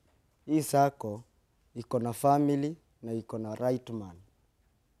hivi. Hii sako iko na family na iko na right man.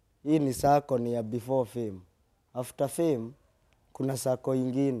 Hii ni sako ni ya before fame. After fame kuna sako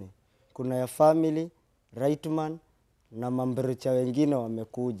ingine. Kuna ya family, right man na mambricha wengine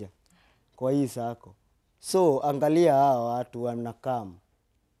wamekuja kwa hii sako. So angalia hawa watu wanakam.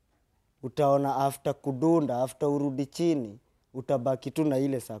 Utaona after kudunda, after urudi chini, utabaki tu na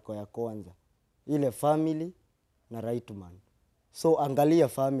ile sako ya kwanza. Ile family na right man. So angalia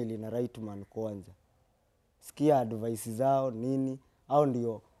family na right man kwanza. Sikia advice zao nini, au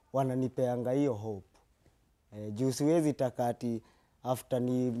ndio wananipeanga hiyo hope. Juu siwezi taka ati after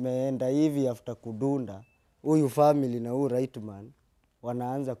nimeenda hivi, after kudunda, huyu family na huyu right man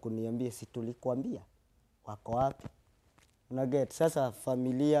wanaanza kuniambia si tulikuambia wako wapi. Unaget, sasa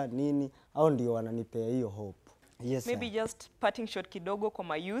familia nini, au ndio wananipea hiyo hope. Yes, maybe just parting shot kidogo kwa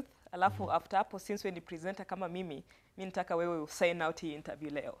my youth, alafu after hapo, since we ni presenter kama mimi nitaka wewe sign out hii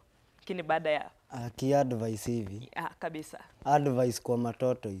interview leo. Lakini baada ya ki-advice hivi. Kabisa. Advice kwa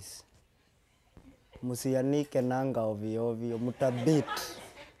matoto is musianike nanga ovyo, mutabit,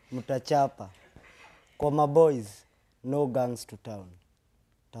 mutachapa. Kwa maboys, no gangs to town.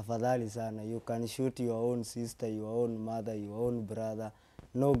 Tafadhali sana, you can shoot your own sister, your own mother, your own brother.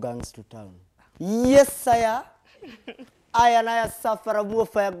 No gangs to town. Yes, saya. Aya na ya safara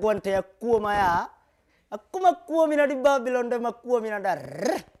buofa ya gwante ya kuwa maya. Akuma kuwa mina di Babylon de makuwa mina da.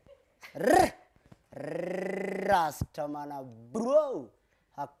 Rastamana bro.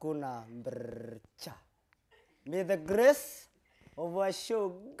 Hakuna mbrcha. May the grace of our show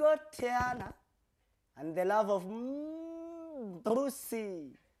go Tiana and the love of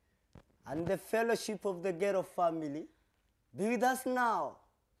Brucey and the fellowship of the Ghetto family be with us now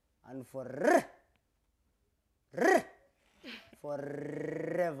and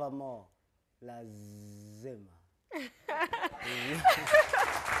forevermore. Lazima.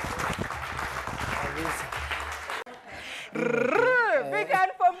 Big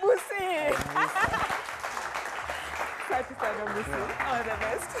hand for Busi. All the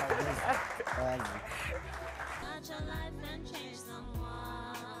best. Touch your life and change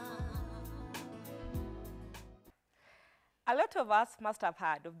someone. A lot of us must have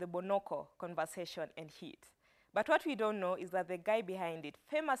heard of the Bonoko conversation and hit. But what we don't know is that the guy behind it,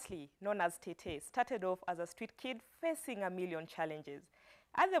 famously known as Tete, started off as a street kid facing a million challenges.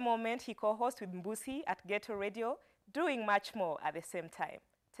 At the moment, he co-hosts with Mbusi at Ghetto Radio, doing much more at the same time.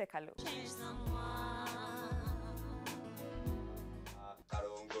 Take a look. Change someone.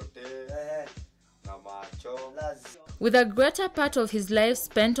 With a greater part of his life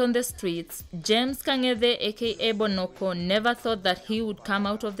spent on the streets, James Kang'ethe aka Bonoko never thought that he would come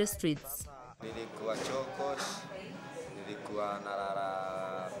out of the streets. Nilikuwa chokos, nilikuwa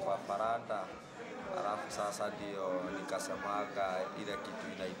nalala kwa faranda, alafu sasa ndio nikasemaga ile kitu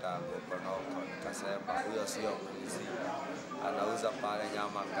inaitangwa Bonoko, nikasema huyo sio mwizi, anauza pale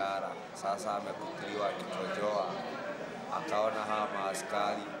nyama Ngara, sasa amekutiliwa akikojoa, akaona hawa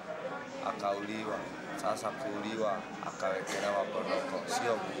maaskari, akauliwa, sasa kuuliwa, akawekelewa Bonoko,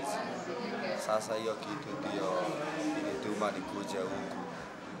 sio mwizi. Sasa hiyo kitu ndio ilituma nikuje huku.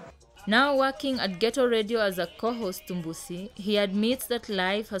 Now working at Ghetto Radio as a co-host to Mbusi, he admits that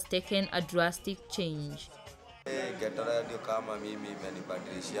life has taken a drastic change. Ghetto Radio kama mimi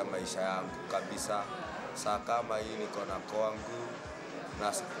imenibadilishia maisha yangu kabisa. Saa kama hii niko na kwangu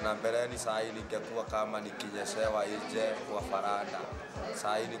na mbeleni saa hii ningekuwa kama nikinyeshewa nje kwa faranda.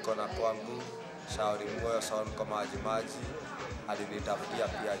 Saa hii niko na kwangu, shauri moyo son kwa maji alinitafutia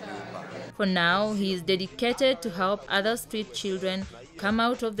pia nyumba. For now, he is dedicated to help other street children come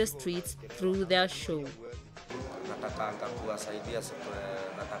out of the streets through their show. Natakanga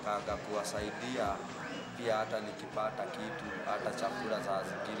kuwasaidia pia hata nikipata kitu, hata chakula za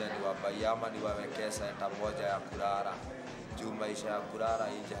zingine niwabai ama niwawekee senta moja ya kulala. Juu maisha ya kulala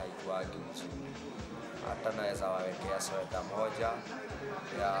nje haikuwagi mzuri. Hata naweza wawekea senta moja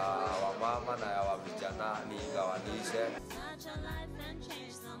ya wamama na ya wavijana nigawanishe. Touch your life and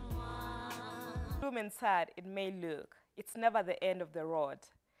change someone. Gloom and sad it may look, it's never the end of the road.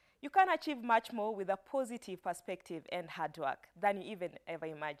 You can achieve much more with a positive perspective and hard work than you even ever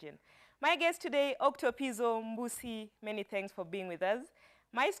imagine. My guest today, Octopizo Mbusi, many thanks for being with us.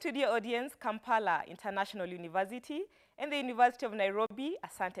 My studio audience, Kampala International University and the University of Nairobi,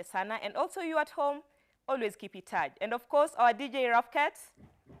 Asante Sana, and also you at home, always keep it touch. And of course, our DJ Rafkat.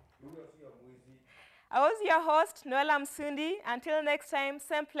 I was your host, Noela Msundi. Until next time,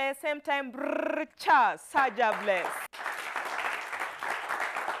 same place, same time. Brrr, cha, Saja bless.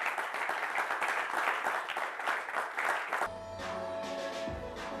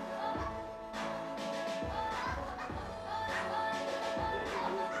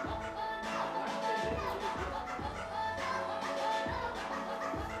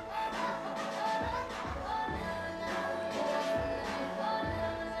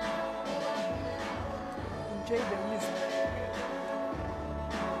 Enjoy the music.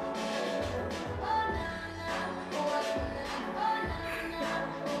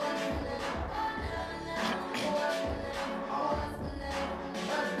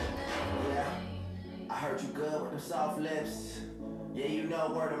 I heard you good with them soft lips. Yeah, you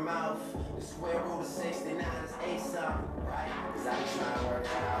know word of mouth. The square root of 69 is 8 something, right? Cause I be trying to work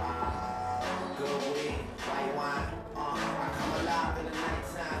out. Good weed, white wine. I come alive in the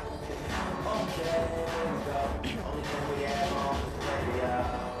nighttime. Okay, here we go. Only thing we have on is the radio.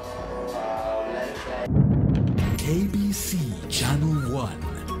 Oh, let it play. KBC Channel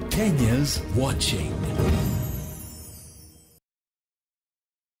 1, Kenya's watching.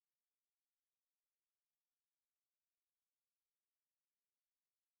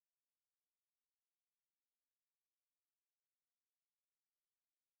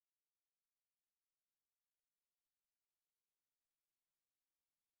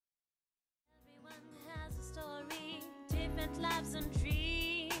 Everyone has a story, different lives and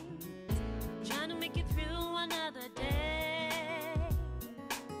dreams, trying to make it through another day.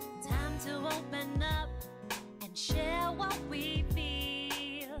 Time to open up and share what we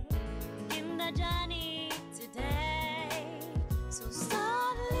feel in the journey today. So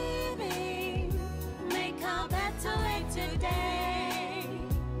start living.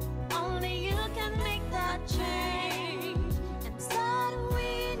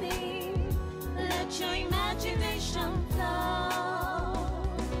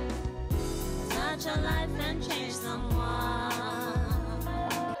 Touch a life and change someone.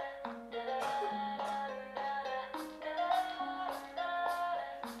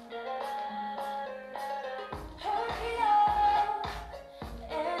 Hurry up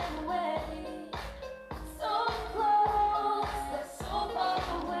and wait. So close, but so far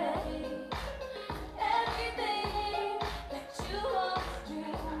away. Everything that you always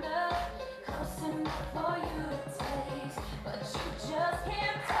dreamed of, close enough for you to taste, but you just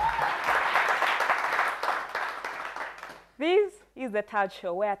can't touch. This is the Taj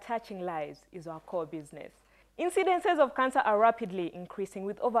Show, where touching lives is our core business. Incidences of cancer are rapidly increasing,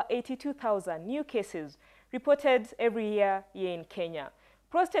 with over 82,000 new cases reported every year here in Kenya.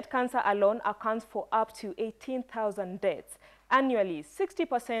 Prostate cancer alone accounts for up to 18,000 deaths annually,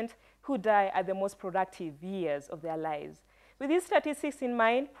 60% who die at the most productive years of their lives. With these statistics in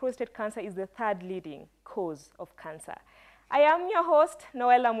mind, prostate cancer is the third leading cause of cancer. I am your host,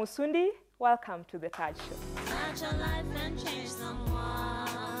 Noella Musundi. Welcome to the Taj Show. Touch a life and change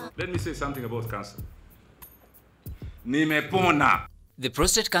someone. Let me say something about cancer. Nimepona. The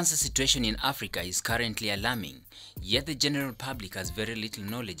prostate cancer situation in Africa is currently alarming, yet the general public has very little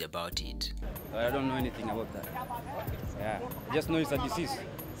knowledge about it. I don't know anything about that. Yeah, I just know it's a disease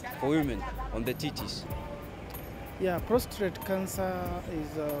for women on the titties. Yeah, prostate cancer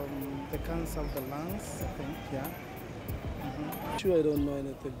is the cancer of the lungs, I think, yeah. Sure, I don't know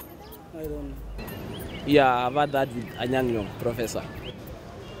anything. I don't know. Yeah, I've had that with Anyang Yong, professor.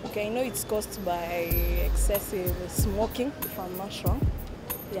 Okay, I know it's caused by excessive smoking, if I'm not wrong.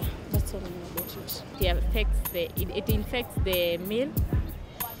 Yeah, that's all I know about it. It infects the male.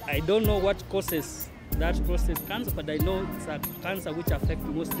 I don't know what causes that prostate cancer, but I know it's a cancer which affects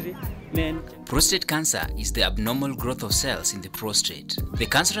mostly men. Prostate cancer is the abnormal growth of cells in the prostate. The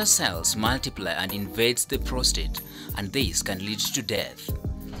cancerous cells multiply and invades the prostate, and this can lead to death.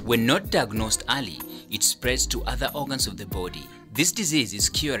 When not diagnosed early, it spreads to other organs of the body. This disease is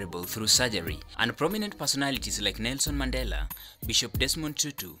curable through surgery, and prominent personalities like Nelson Mandela, Bishop Desmond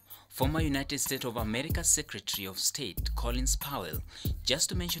Tutu, former United States of America Secretary of State Collins Powell, just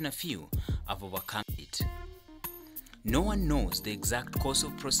to mention a few, have overcome it. No one knows the exact cause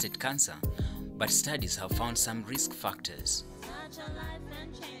of prostate cancer, but studies have found some risk factors. Touch a life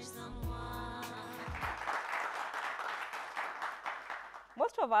and change someone.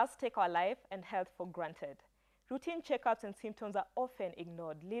 Most of us take our life and health for granted. Routine checkups and symptoms are often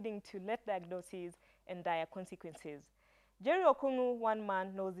ignored, leading to late diagnoses and dire consequences. Jerry Okungu, one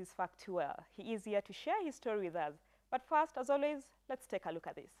man, knows this fact too well. He is here to share his story with us. But first, as always, let's take a look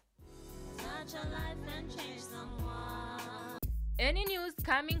at this. Touch a life and change someone. Any news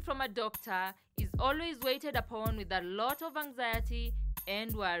coming from a doctor is always waited upon with a lot of anxiety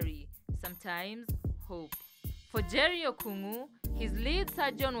and worry, sometimes hope. For Jerry Okungu, his lead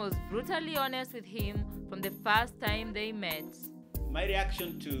surgeon was brutally honest with him from the first time they met. My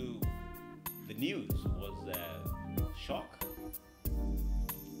reaction to the news was shock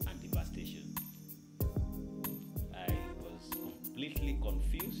and devastation. I was completely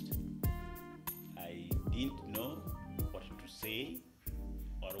confused. I didn't know what to say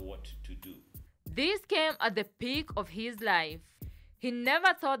or what to do. This came at the peak of his life. He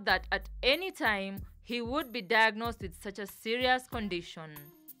never thought that at any time he would be diagnosed with such a serious condition.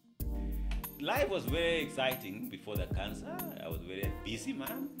 Life was very exciting before the cancer. I was a very busy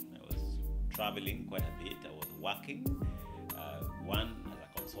man. I was traveling quite a bit. I was working, one as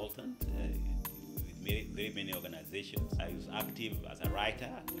a consultant with very many organizations. I was active as a writer.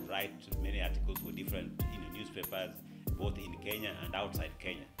 I write many articles for different newspapers, both in Kenya and outside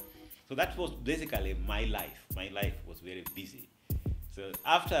Kenya. So that was basically my life. My life was very busy. So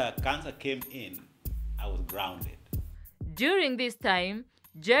after cancer came in, I was grounded. During this time,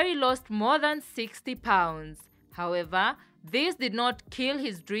 Jerry lost more than 60 pounds. However, this did not kill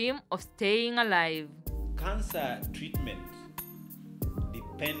his dream of staying alive. Cancer treatment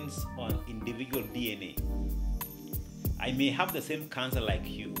depends on individual DNA. I may have the same cancer like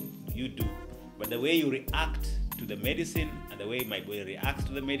you do, but the way you react to the medicine and the way my body reacts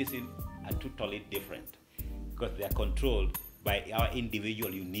to the medicine are totally different because they are controlled by our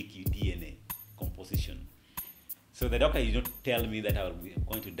individual unique DNA composition. So the doctor did not tell me that I was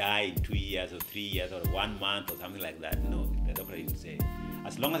going to die in 2 years or 3 years or 1 month or something like that. No, the doctor didn't say.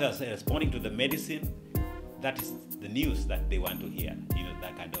 As long as I was responding to the medicine, that is the news that they want to hear,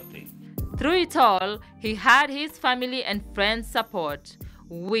 that kind of thing. Through it all, he had his family and friends' support,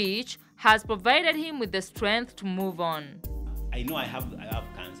 which has provided him with the strength to move on. I know I have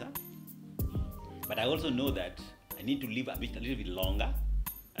cancer, but I also know that I need to live a little bit longer,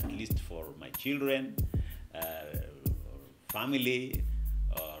 at least for my children, family,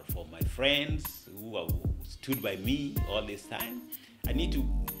 or for for my friends who have stood by me all this time.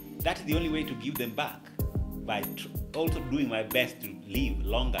 That's the only way to give them back, by also doing my best to live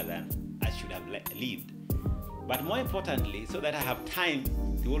longer than I should have lived. But more importantly, so that I have time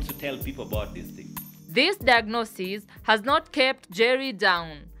to also tell people about these things. This diagnosis has not kept Jerry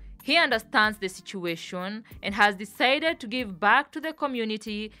down. He understands the situation and has decided to give back to the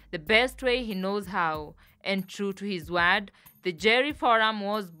community the best way he knows how. And true to his word, the Jerry Forum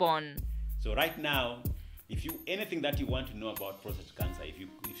was born. So right now, anything that you want to know about prostate cancer, if you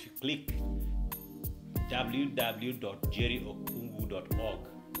click www.jerryokungu.org,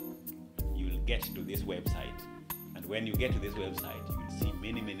 you will get to this website. And when you get to this website, you will see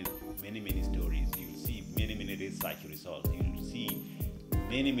many stories. You will see many research results. You will see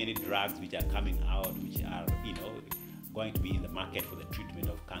many drugs which are coming out, which are going to be in the market for the treatment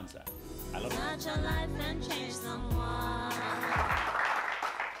of cancer. Touch your life and change someone.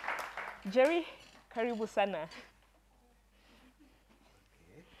 Jerry, karibu sana.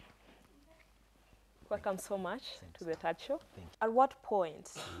 Welcome so much to the Taj Show. At what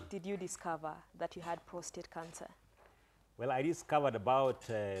point did you discover that you had prostate cancer? Well, I discovered about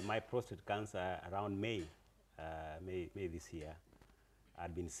my prostate cancer around May this year.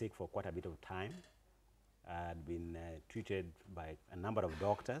 I'd been sick for quite a bit of time. I'd been treated by a number of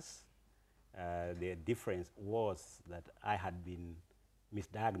doctors. The difference was that I had been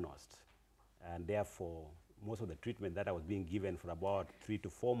misdiagnosed, and therefore most of the treatment that I was being given for about 3 to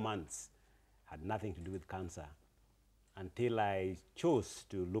 4 months had nothing to do with cancer, until I chose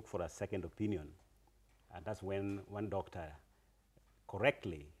to look for a second opinion. And that's when one doctor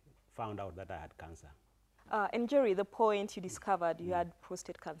correctly found out that I had cancer. And Jerry, the point you discovered you had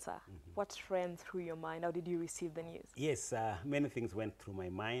prostate cancer, what ran through your mind? How did you receive the news? Yes, many things went through my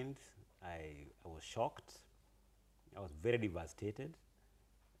mind. I was shocked. I was very devastated.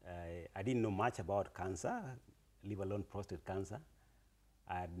 I didn't know much about cancer, leave alone prostate cancer.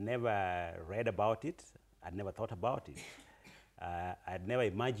 I'd never read about it. I'd never thought about it. I'd never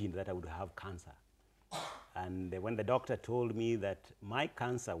imagined that I would have cancer. And when the doctor told me that my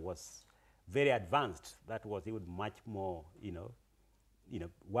cancer was very advanced, that was even much more,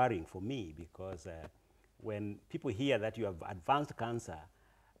 worrying for me, because when people hear that you have advanced cancer,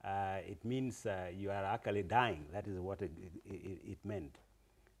 it means you are actually dying. That is what it meant.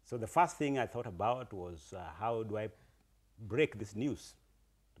 So the first thing I thought about was how do I break this news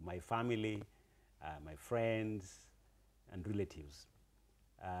to my family, my friends, and relatives.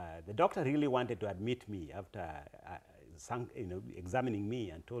 The doctor really wanted to admit me after examining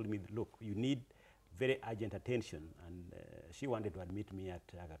me, and told me, look, you need very urgent attention. And she wanted to admit me at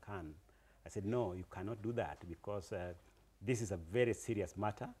Aga Khan. I said, no, you cannot do that, because this is a very serious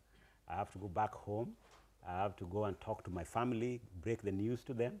matter. I have to go back home. I have to go and talk to my family, break the news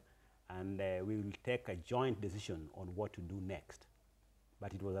to them, and we will take a joint decision on what to do next.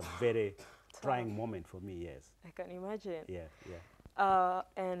 But it was a very trying moment for me, yes. I can imagine. Yeah.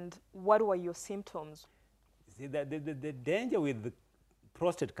 And what were your symptoms? See, the danger with the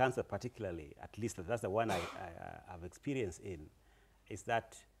prostate cancer particularly, at least that's the one I've experienced in, is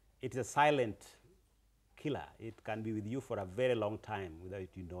that it's a silent killer. It can be with you for a very long time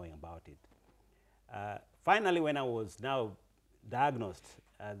without you knowing about it. Finally, when I was now diagnosed,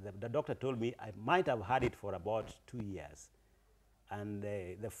 the doctor told me I might have had it for about 2 years. And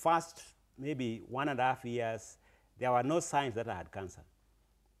the first maybe 1.5 years, there were no signs that I had cancer.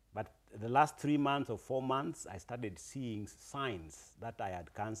 But the last 3 months or 4 months, I started seeing signs that I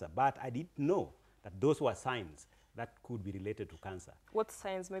had cancer. But I didn't know that those were signs that could be related to cancer. What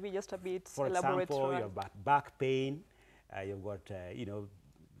signs? Maybe just a bit For elaborate. example, you've got back pain, you've got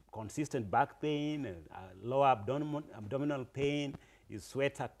consistent back pain, lower abdominal pain, you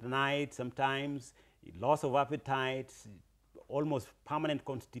sweat at night sometimes, loss of appetite, almost permanent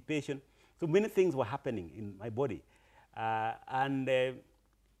constipation. So many things were happening in my body.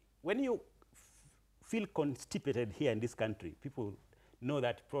 When you feel constipated here in this country, people know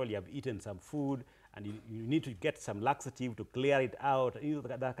that probably you have eaten some food and you need to get some laxative to clear it out,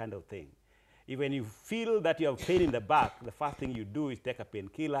 that kind of thing. When you feel that you have pain in the back, the first thing you do is take a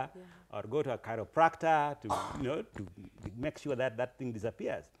painkiller or go to a chiropractor to make sure that that thing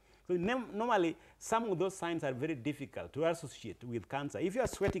disappears. So normally, some of those signs are very difficult to associate with cancer. If you are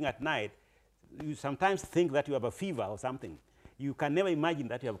sweating at night, you sometimes think that you have a fever or something. You can never imagine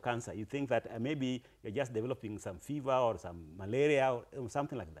that you have cancer. You think that maybe you're just developing some fever or some malaria or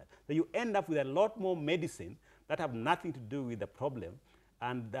something like that. So you end up with a lot more medicine that have nothing to do with the problem.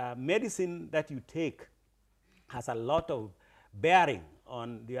 And the medicine that you take has a lot of bearing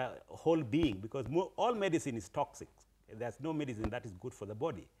on your whole being, because all medicine is toxic. There's no medicine that is good for the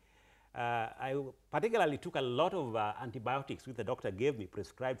body. I particularly took a lot of antibiotics which the doctor gave me,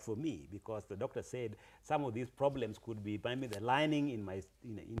 prescribed for me, because the doctor said some of these problems could be maybe the lining in my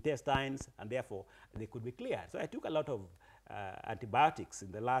intestines, and therefore they could be cleared. So I took a lot of antibiotics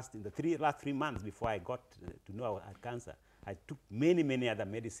in the last 3 months before I got to know I had cancer. I took many other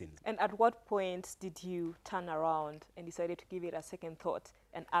medicines. And at what point did you turn around and decided to give it a second thought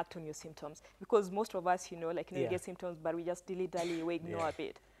and act on your symptoms? Because most of us, you get symptoms, but we just dilly-dally, we ignore a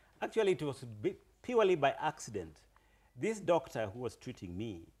bit. Actually, it was purely by accident. This doctor who was treating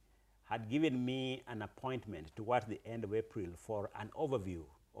me had given me an appointment towards the end of April for an overview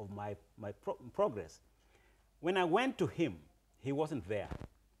of my progress. When I went to him, he wasn't there,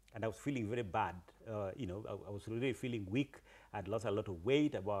 and I was feeling very bad. I was really feeling weak. I had lost a lot of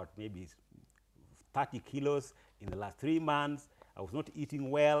weight, about maybe 30 kilos in the last 3 months. I was not eating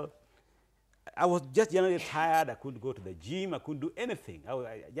well. I was just generally tired. I couldn't go to the gym. I couldn't do anything.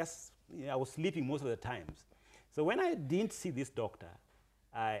 I was sleeping most of the times. So when I didn't see this doctor,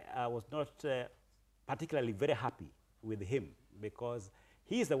 I was not particularly very happy with him, because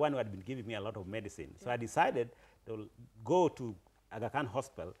he is the one who had been giving me a lot of medicine. So I decided to go to Aga Khan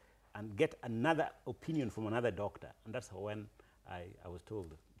Hospital and get another opinion from another doctor. And that's when I was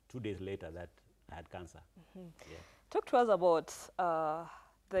told 2 days later that I had cancer. Mm-hmm. Yeah. Talk to us about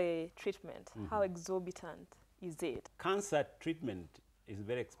the treatment. How exorbitant is it? Cancer treatment is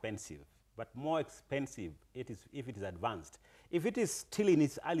very expensive, but more expensive it is if it is advanced. If it is still in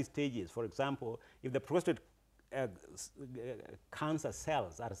its early stages, for example, if the prostate cancer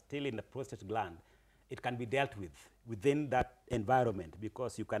cells are still in the prostate gland, it can be dealt with within that environment,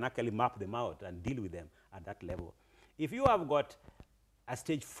 because you can actually map them out and deal with them at that level. If you have got a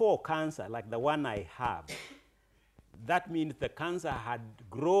stage 4 cancer, like the one I have, that means the cancer had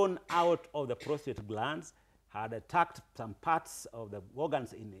grown out of the prostate glands, had attacked some parts of the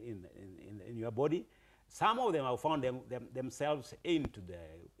organs in your body. Some of them have found themselves in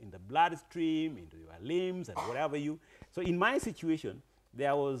the bloodstream, into your limbs, and whatever you. So in my situation,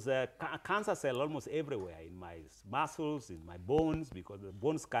 there was a cancer cell almost everywhere, in my muscles, in my bones, because the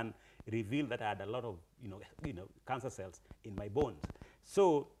bones can reveal that I had a lot of cancer cells in my bones.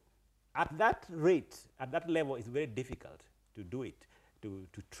 So at that rate, at that level, it's very difficult to do it, to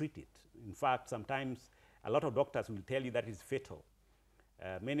treat it. In fact, sometimes a lot of doctors will tell you that it's fatal.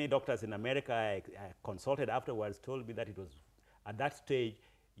 Many doctors in America I consulted afterwards told me that it was, at that stage,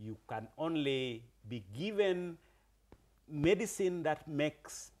 you can only be given medicine that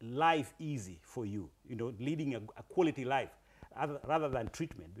makes life easy for you, leading a quality life, rather than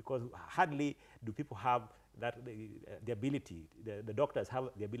treatment, because hardly do people have that the ability, the doctors have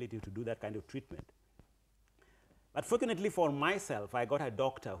the ability to do that kind of treatment. But fortunately for myself, I got a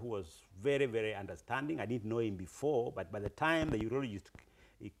doctor who was very understanding. I didn't know him before, but by the time the urologist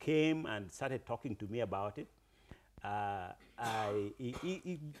he came and started talking to me about it,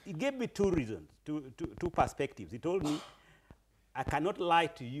 he gave me 2 reasons, two perspectives. He told me, I cannot lie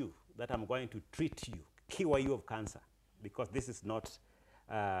to you that I'm going to treat you, cure you of cancer, because this is not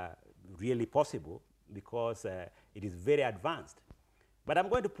really possible, because it is very advanced. But I'm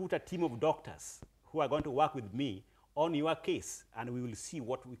going to put a team of doctors who are going to work with me on your case, and we will see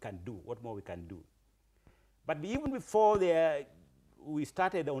what we can do, what more we can do. But even before we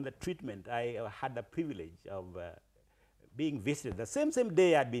started on the treatment, I had the privilege of being visited. The same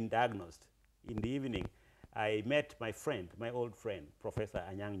day I had been diagnosed, in the evening, I met my friend, my old friend, Professor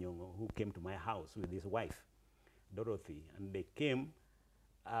Anyang Nyong'o, who came to my house with his wife, Dorothy, and they came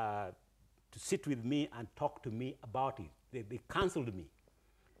to sit with me and talk to me about it. They counseled me.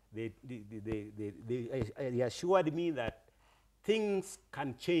 They assured me that things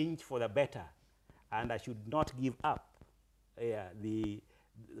can change for the better, and I should not give up. The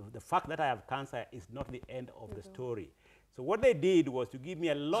fact that I have cancer is not the end of the story. So what they did was to give me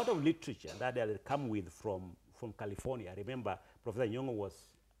a lot of literature that they had come with from California. I remember Professor Nyong'o was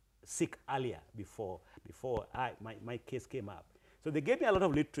sick earlier before my case came up. So they gave me a lot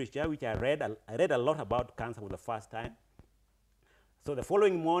of literature, which I read. I read a lot about cancer for the first time. So the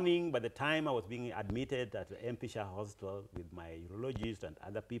following morning, by the time I was being admitted at the MP Shah Hospital with my urologist and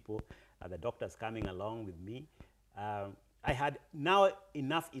other people, the doctors coming along with me, I had now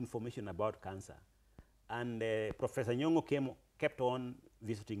enough information about cancer. And Professor Nyong'o kept on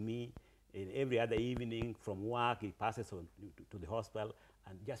visiting me every other evening from work. He passes on to the hospital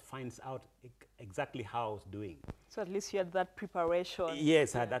and just finds out exactly how I was doing. So at least you had that preparation.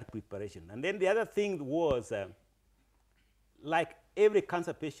 Yes, I had that preparation. And then the other thing was, like every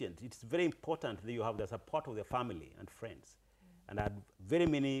cancer patient, it's very important that you have the support of the family and friends. And I had very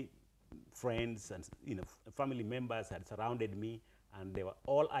many friends and family members had surrounded me and they were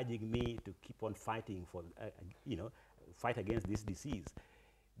all urging me to keep on fighting for, fight against this disease.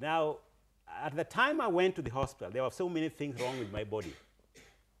 Now, at the time I went to the hospital, there were so many things wrong with my body.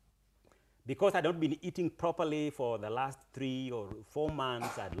 Because I'd not been eating properly for the last 3 or 4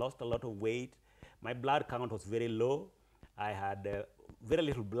 months, I'd lost a lot of weight. My blood count was very low. I had very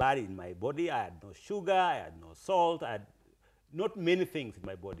little blood in my body. I had no sugar, I had no salt, I had not many things in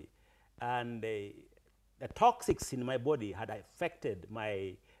my body. And the toxics in my body had affected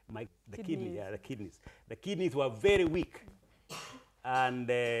the kidneys. The kidneys were very weak. And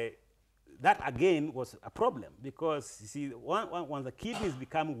that again was a problem because you see, once the kidneys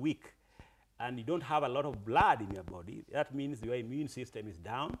become weak and you don't have a lot of blood in your body, that means your immune system is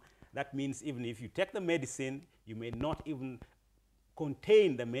down. That means even if you take the medicine, you may not even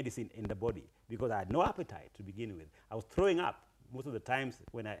contain the medicine in the body because I had no appetite to begin with. I was throwing up. Most of the times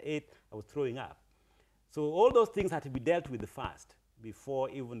when I ate, I was throwing up. So all those things had to be dealt with first before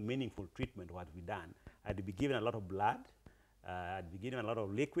even meaningful treatment was to be done. I had to be given a lot of blood. I had to be given a lot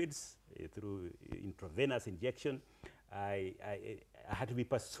of liquids through intravenous injection. I had to be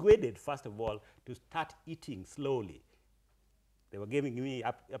persuaded, first of all, to start eating slowly. They were giving me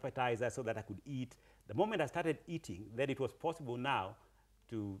appetizers so that I could eat. The moment I started eating, then it was possible now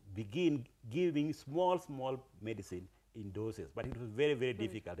to begin giving small medicine in doses. But it was very, very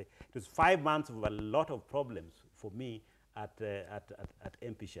difficult. It was 5 months of a lot of problems for me at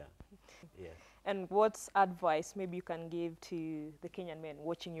Empisha. Yes. And what advice maybe you can give to the Kenyan men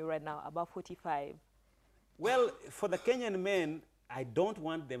watching you right now, above 45? Well, for the Kenyan men, I don't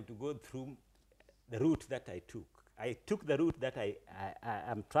want them to go through the route that I took. I took the route that I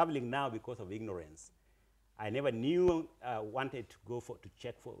am traveling now because of ignorance. I never knew wanted to go to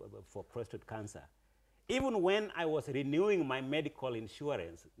check for prostate cancer. Even when I was renewing my medical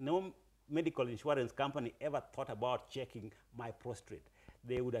insurance, no medical insurance company ever thought about checking my prostate.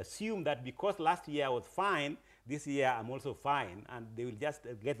 They would assume that because last year I was fine, this year I'm also fine, and they will just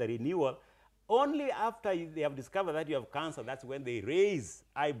get the renewal. Only after they have discovered that you have cancer, that's when they raise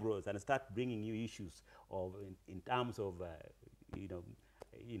eyebrows and start bringing you issues of in terms of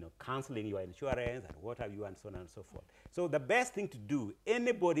canceling your insurance and what have you and so on and so forth. So the best thing to do,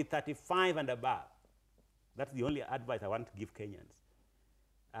 anybody 35 and above, that's the only advice I want to give Kenyans.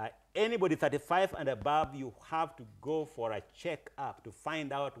 Anybody 35 and above, you have to go for a check-up to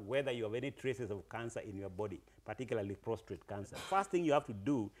find out whether you have any traces of cancer in your body, particularly prostate cancer. First thing you have to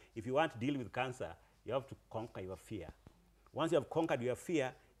do, if you want to deal with cancer, you have to conquer your fear. Once you have conquered your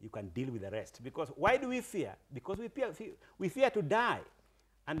fear, you can deal with the rest. Because why do we fear? Because we fear to die.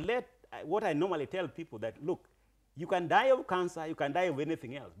 And what I normally tell people that, look, you can die of cancer, you can die of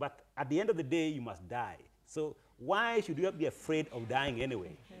anything else, but at the end of the day, you must die. So why should you be afraid of dying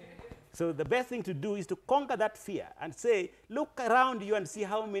anyway? So the best thing to do is to conquer that fear and say, look around you and see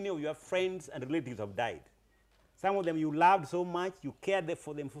how many of your friends and relatives have died. Some of them you loved so much, you cared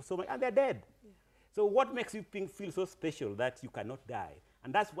for them for so much, and they're dead. Yeah. So what makes you feel so special that you cannot die?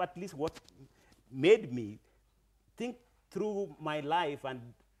 And that's at least what made me think through my life and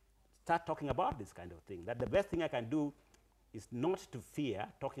start talking about this kind of thing, that the best thing I can do is not to fear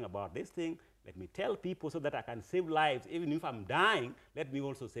talking about this thing. Let me tell people so that I can save lives. Even if I'm dying, let me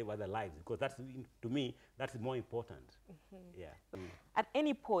also save other lives, because that's, to me, that's more important. Yeah. At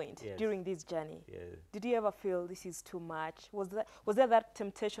any point during this journey, did you ever feel this is too much? Was there that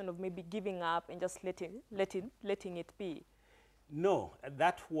temptation of maybe giving up and just letting it be? No,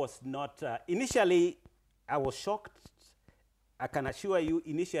 that was not. Initially, I was shocked. I can assure you,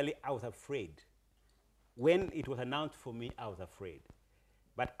 initially, I was afraid. When it was announced for me, I was afraid.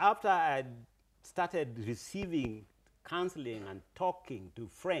 But after I started receiving counseling and talking to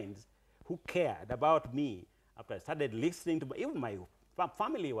friends who cared about me, after I started listening to, even my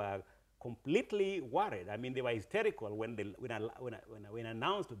family were completely worried. I mean, they were hysterical when I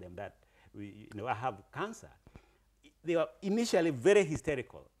announced to them that I have cancer. They were initially very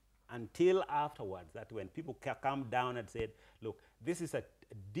hysterical until afterwards, that when people come down and said, look, this is a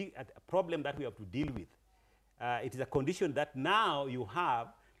problem that we have to deal with. It is a condition that now you have,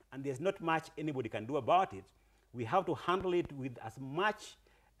 and there's not much anybody can do about it. We have to handle it with as much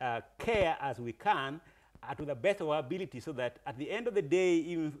care as we can to the best of our ability, so that at the end of the day,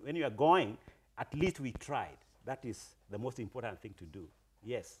 even when you are going, at least we tried. That is the most important thing to do.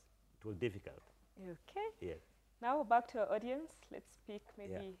 Yes, it was difficult. Okay. Yes. Now back to our audience. Let's pick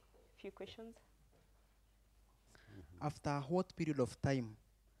maybe a few questions. After what period of time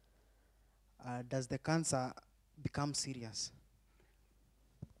does the cancer become serious?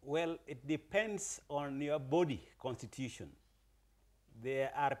 Well, it depends on your body constitution.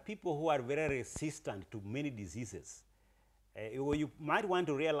 There are people who are very resistant to many diseases. You might want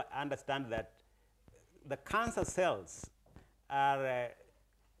to understand that the cancer cells are,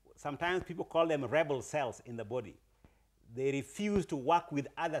 sometimes people call them rebel cells in the body. They refuse to work with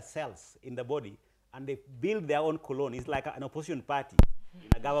other cells in the body, and they build their own colony. It's like an opposition party in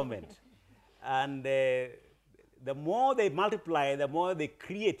a government. And the more they multiply, the more they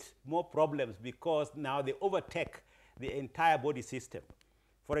create more problems, because now they overtake the entire body system.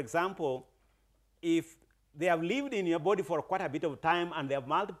 For example, if they have lived in your body for quite a bit of time and they have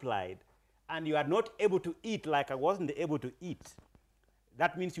multiplied, and you are not able to eat like I wasn't able to eat,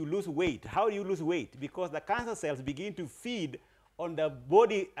 that means you lose weight. How do you lose weight? Because the cancer cells begin to feed on the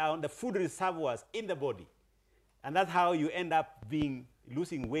body, on the food reservoirs in the body. And that's how you end up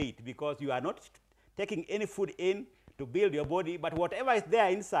losing weight, because you are not taking any food in to build your body, but whatever is there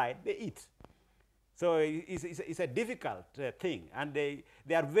inside, they eat. So it's a difficult thing, and they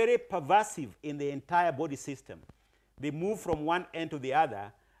are very pervasive in the entire body system. They move from one end to the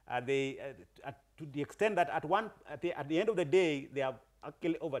other, to the extent that at the end of the day, they have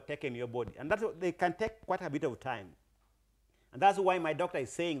actually overtaken your body. And they can take quite a bit of time. And that's why my doctor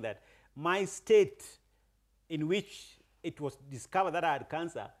is saying that my state in which it was discovered that I had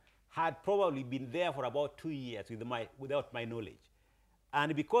cancer had probably been there for about 2 years without my knowledge.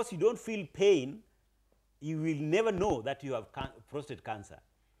 And because you don't feel pain, you will never know that you have prostate cancer.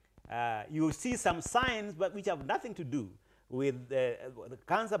 You will see some signs, but which have nothing to do with the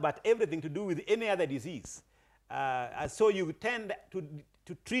cancer, but everything to do with any other disease. So you tend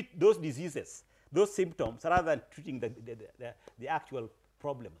to treat those diseases, those symptoms, rather than treating the actual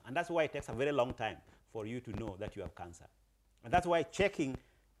problem. And that's why it takes a very long time for you to know that you have cancer. And that's why checking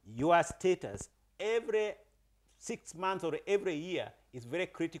your status every 6 months or every year is very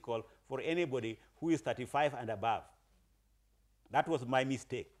critical for anybody who is 35 and above. That was my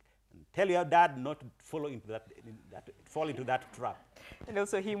mistake. And tell your dad not to fall into that trap. And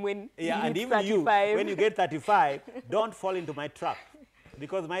also him when and he's even 35. you, when you get 35, don't fall into my trap,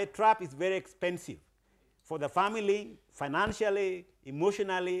 because my trap is very expensive for the family, financially,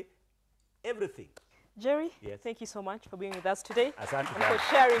 emotionally, everything. Jerry, yes. Thank you so much for being with us today Asante and for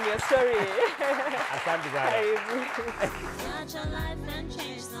sharing your story. Asante sana. Touch your life and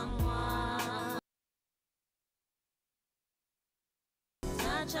change someone.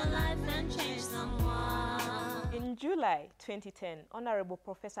 Touch your life and change someone. In July 2010, Honorable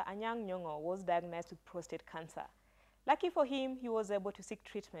Professor Anyang' Nyong'o was diagnosed with prostate cancer. Lucky for him, he was able to seek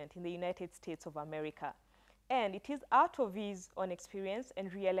treatment in the United States of America. And it is out of his own experience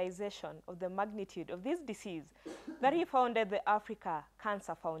and realization of the magnitude of this disease that he founded the Africa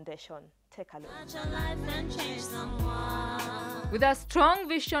Cancer Foundation. Take a look. With a strong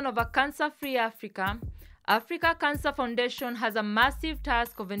vision of a cancer-free Africa, Africa Cancer Foundation has a massive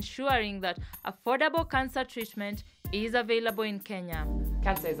task of ensuring that affordable cancer treatment is available in Kenya.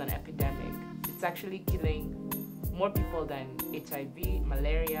 Cancer is an epidemic. It's actually killing more people than HIV,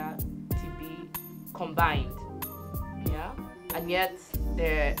 malaria, TB combined. Yeah? And yet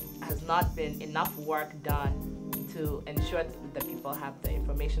there has not been enough work done to ensure that people have the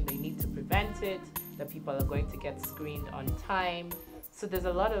information they need to prevent it, that people are going to get screened on time. So there's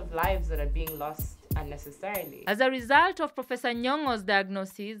a lot of lives that are being lost unnecessarily. As a result of Professor Nyong'o's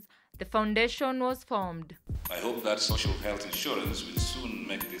diagnosis, the foundation was formed. I hope that social health insurance will soon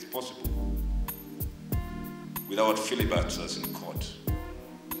make this possible without filibusters in court,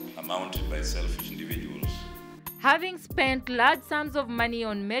 amounted by selfish individuals. Having spent large sums of money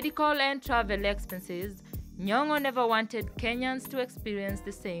on medical and travel expenses, Nyong'o never wanted Kenyans to experience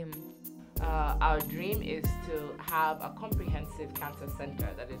the same. Our dream is to have a comprehensive cancer center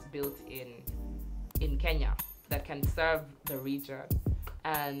that is built in Kenya that can serve the region,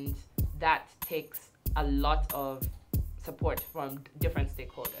 and that takes a lot of support from different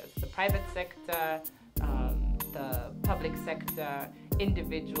stakeholders, the private sector, the public sector,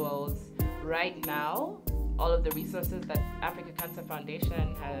 individuals. Right now, all of the resources that Africa Cancer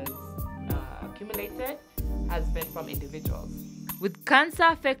Foundation has accumulated has been from individuals. With cancer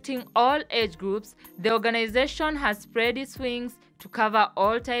affecting all age groups, the organization has spread its wings to cover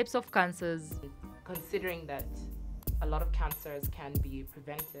all types of cancers. Considering that a lot of cancers can be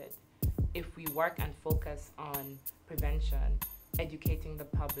prevented, if we work and focus on prevention, educating the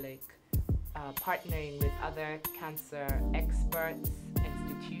public, partnering with other cancer experts,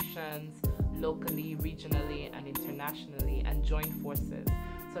 institutions, locally, regionally, and internationally, and join forces.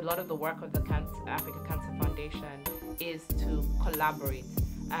 So a lot of the work of the Africa Cancer Foundation is to collaborate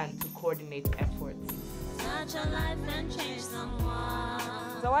and to coordinate efforts. Touch a life and change someone.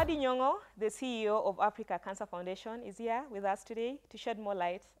 Zawadi Nyong'o, the CEO of Africa Cancer Foundation, is here with us today to shed more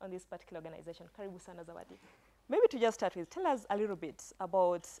light on this particular organization. Karibu sana Zawadi. Maybe to just start with, tell us a little bit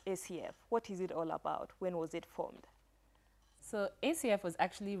about ACF. What is it all about? When was it formed? So ACF was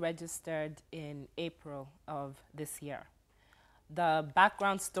actually registered in April of this year. The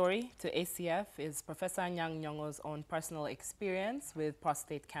background story to ACF is Professor Nyang Nyong'o's own personal experience with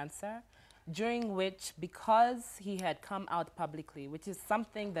prostate cancer, during which, because he had come out publicly, which is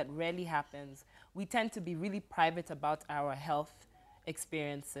something that rarely happens, we tend to be really private about our health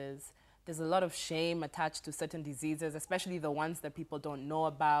experiences. There's a lot of shame attached to certain diseases, especially the ones that people don't know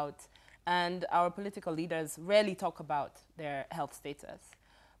about. And our political leaders rarely talk about their health status.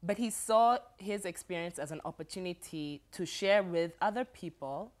 But he saw his experience as an opportunity to share with other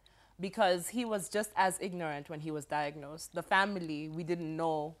people, because he was just as ignorant when he was diagnosed. The family, we didn't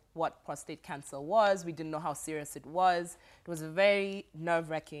know what prostate cancer was. We didn't know how serious it was. It was a very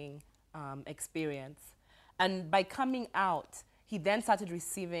nerve-wracking experience. And by coming out, he then started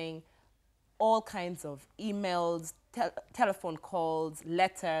receiving all kinds of emails, telephone calls,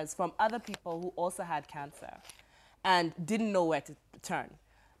 letters from other people who also had cancer and didn't know where to turn,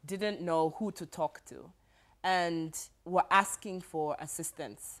 didn't know who to talk to, and were asking for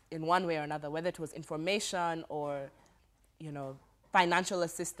assistance in one way or another, whether it was information or, financial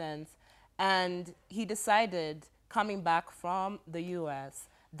assistance. And he decided, coming back from the US,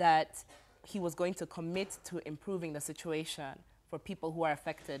 that he was going to commit to improving the situation for people who are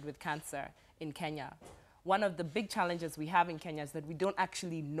affected with cancer in Kenya. One of the big challenges we have in Kenya is that we don't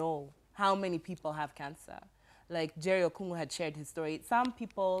actually know how many people have cancer. Like Jerry Okungu had shared his story. Some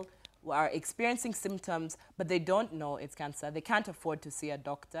people are experiencing symptoms, but they don't know it's cancer. They can't afford to see a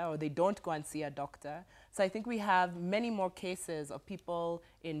doctor, or they don't go and see a doctor. So I think we have many more cases of people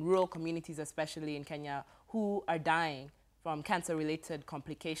in rural communities, especially in Kenya, who are dying from cancer-related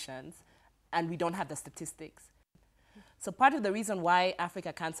complications, and we don't have the statistics. So part of the reason why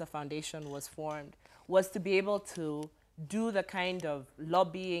Africa Cancer Foundation was formed was to be able to do the kind of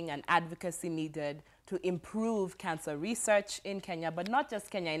lobbying and advocacy needed to improve cancer research in Kenya, but not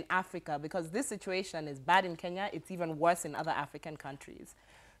just Kenya, in Africa, because this situation is bad in Kenya, it's even worse in other African countries.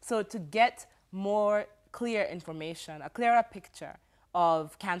 So to get more clear information, a clearer picture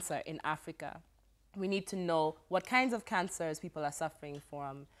of cancer in Africa, we need to know what kinds of cancers people are suffering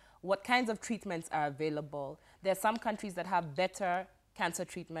from, what kinds of treatments are available. There are some countries that have better cancer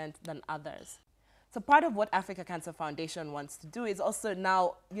treatment than others. So part of what Africa Cancer Foundation wants to do is also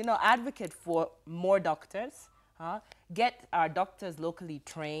now, advocate for more doctors, get our doctors locally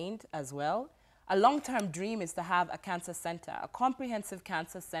trained as well. A long-term dream is to have a cancer center, a comprehensive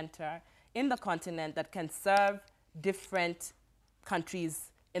cancer center in the continent that can serve different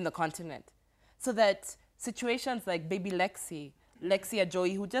countries in the continent, so that situations like baby Lexi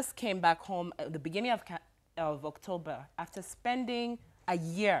Ajoyi, who just came back home at the beginning of October after spending a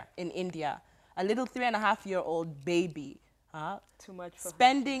year in India, a little 3.5-year-old baby, too much for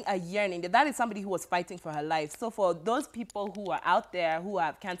spending a year in India. That is somebody who was fighting for her life. So for those people who are out there who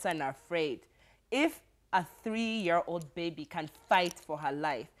have cancer and are afraid, if a 3-year-old baby can fight for her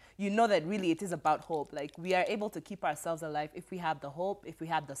life, you know that really it is about hope. Like, we are able to keep ourselves alive if we have the hope, if we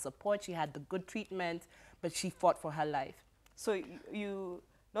have the support. She had the good treatment, but she fought for her life. So you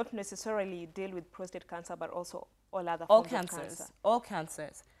not necessarily deal with prostate cancer, but also all other all forms cancers, of cancer. All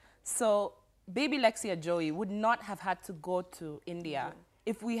cancers. So baby Lexi Ajoyi would not have had to go to India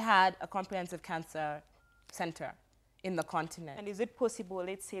if we had a comprehensive cancer center in the continent. And is it possible,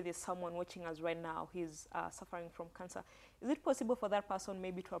 let's say there's someone watching us right now, he's suffering from cancer, is it possible for that person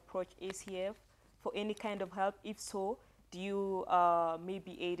maybe to approach ACF for any kind of help? If so, do you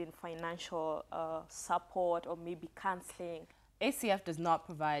maybe aid in financial support or maybe counseling? ACF does not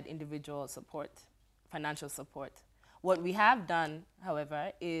provide individual support, financial support. What we have done,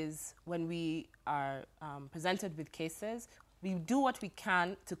 however, is when we are presented with cases, we do what we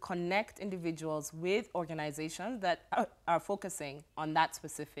can to connect individuals with organizations that are focusing on that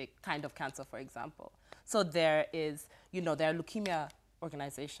specific kind of cancer, for example. So there is, there are leukemia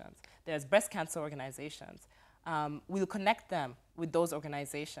organizations, there's breast cancer organizations. We'll connect them with those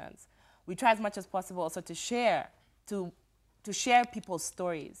organizations. We try as much as possible also to share people's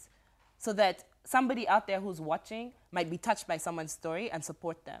stories, so that somebody out there who's watching might be touched by someone's story and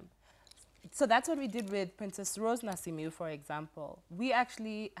support them. So that's what we did with Princess Rose Nasimiu, for example. We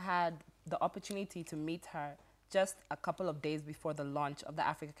actually had the opportunity to meet her just a couple of days before the launch of the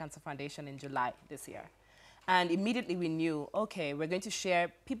Africa Cancer Foundation in July this year. And immediately we knew, okay, we're going to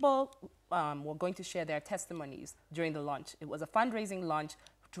share, people were going to share their testimonies during the launch. It was a fundraising launch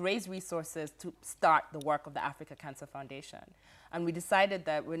to raise resources to start the work of the Africa Cancer Foundation. And we decided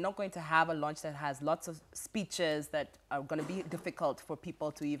that we're not going to have a launch that has lots of speeches that are going to be difficult for people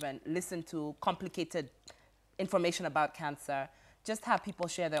to even listen to, complicated information about cancer, just have people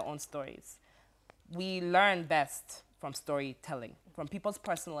share their own stories. We learn best from storytelling, from people's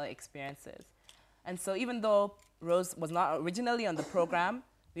personal experiences. And so even though Rose was not originally on the program,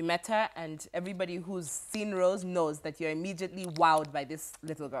 we met her, and everybody who's seen Rose knows that you're immediately wowed by this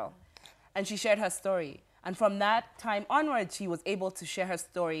little girl. And she shared her story. And from that time onwards, she was able to share her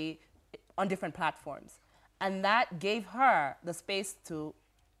story on different platforms. And that gave her the space to,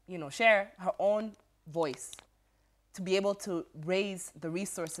 share her own voice, to be able to raise the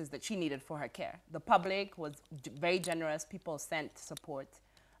resources that she needed for her care. The public was very generous. People sent support.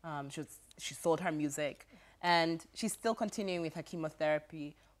 She sold her music. And she's still continuing with her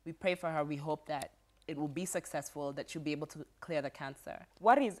chemotherapy. We pray for her. We hope that it will be successful, that she'll be able to clear the cancer.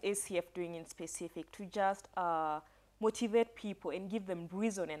 What is ACF doing in specific to just motivate people and give them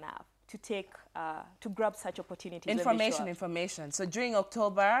reason enough to to grab such opportunities? Information. So during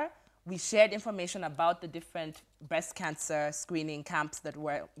October, we shared information about the different breast cancer screening camps that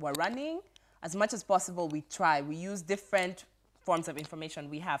we're running. As much as possible, we try. We use different forms of information.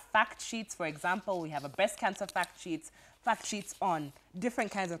 We have fact sheets, for example. We have a breast cancer fact sheets on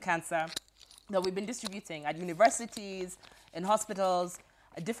different kinds of cancer that we've been distributing at universities, in hospitals,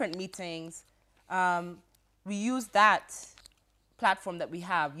 at different meetings. We use that platform that we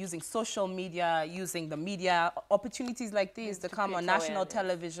have, using social media, using the media, opportunities like these to come on national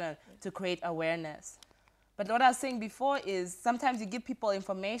television to create awareness. But what I was saying before is sometimes you give people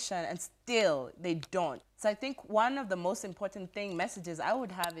information and still they don't. So I think one of the most important messages I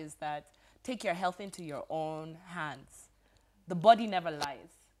would have is that take your health into your own hands. The body never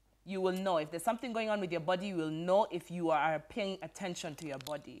lies. You will know. If there's something going on with your body, you will know if you are paying attention to your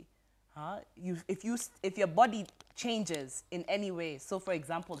body. If your body changes in any way, so for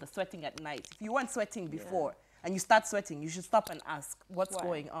example, the sweating at night, if you weren't sweating before and you start sweating, you should stop and ask what's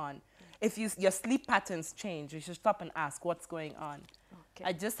going on. If your sleep patterns change, you should stop and ask what's going on. Okay.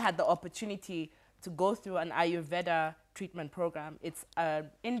 I just had the opportunity to go through an Ayurveda treatment program. It's an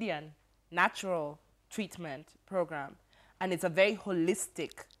Indian natural treatment program, and it's a very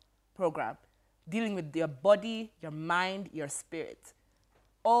holistic program dealing with your body, your mind, your spirit.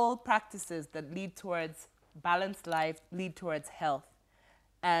 All practices that lead towards balanced life, lead towards health.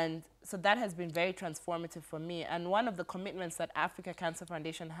 And so that has been very transformative for me. And one of the commitments that Africa Cancer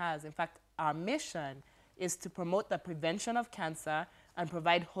Foundation has, in fact, our mission is to promote the prevention of cancer and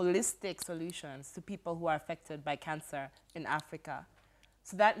provide holistic solutions to people who are affected by cancer in Africa.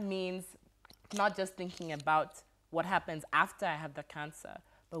 So that means not just thinking about what happens after I have the cancer,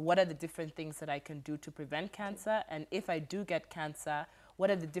 but what are the different things that I can do to prevent cancer? And if I do get cancer, what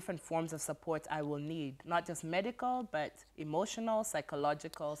are the different forms of support I will need? Not just medical, but emotional,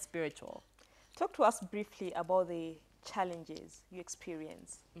 psychological, spiritual. Talk to us briefly about the challenges you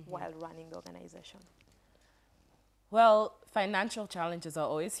experience while running the organization. Well, financial challenges are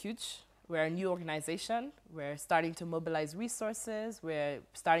always huge. We're a new organization. We're starting to mobilize resources. We're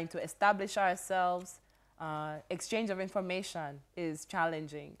starting to establish ourselves. Exchange of information is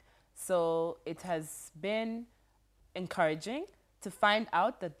challenging. So it has been encouraging to find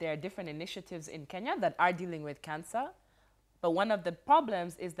out that there are different initiatives in Kenya that are dealing with cancer. But one of the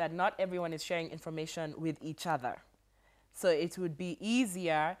problems is that not everyone is sharing information with each other. So it would be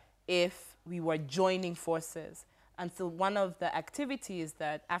easier if we were joining forces. And so one of the activities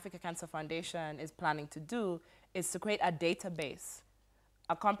that Africa Cancer Foundation is planning to do is to create a database,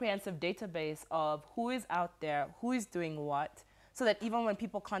 a comprehensive database of who is out there, who is doing what, so that even when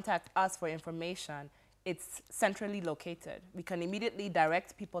people contact us for information, it's centrally located. We can immediately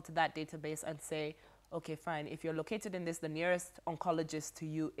direct people to that database and say, okay, fine, if you're located in this, the nearest oncologist to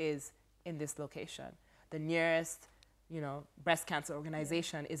you is in this location. The nearest breast cancer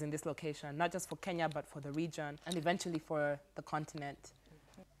organization is in this location, not just for Kenya, but for the region, and eventually for the continent.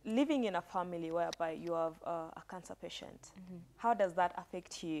 Living in a family whereby you have a cancer patient, how does that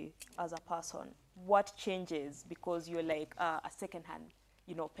affect you as a person? What changes because you're like a second-hand,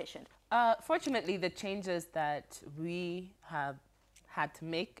 patient? Fortunately, the changes that we have had to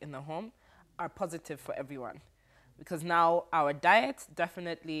make in the home are positive for everyone, because now our diet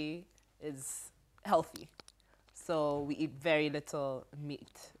definitely is healthy. So we eat very little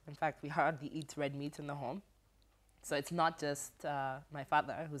meat. In fact, we hardly eat red meat in the home. So it's not just my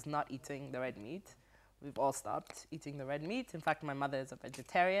father who's not eating the red meat. We've all stopped eating the red meat. In fact, my mother is a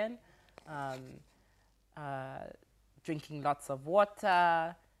vegetarian, drinking lots of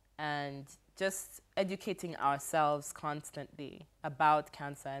water, and just educating ourselves constantly about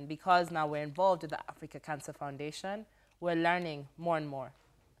cancer. And because now we're involved with the Africa Cancer Foundation, we're learning more and more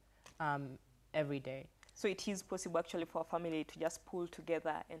every day. So it is possible actually for a family to just pull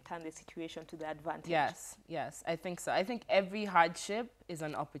together and turn the situation to their advantage. Yes, yes, I think so. I think every hardship is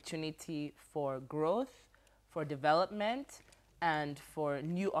an opportunity for growth, for development, and for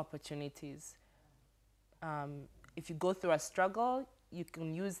new opportunities. If you go through a struggle, you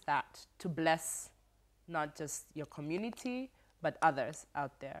can use that to bless not just your community, but others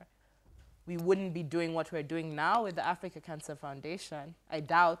out there. We wouldn't be doing what we're doing now with the Africa Cancer Foundation. I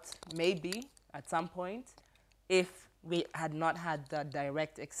doubt, maybe, at some point, if we had not had the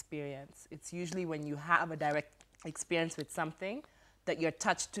direct experience. It's usually when you have a direct experience with something that you're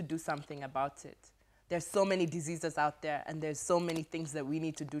touched to do something about it. There's so many diseases out there, and there's so many things that we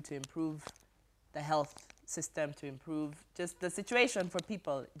need to do to improve the health system, to improve just the situation for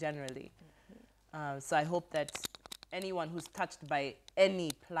people generally. So I hope that anyone who's touched by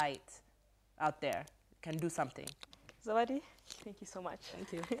any plight out there can do something. Zawadi, thank you so much.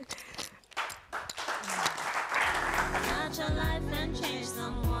 Thank you. Touch your life and change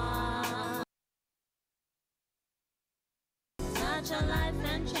someone. Touch your life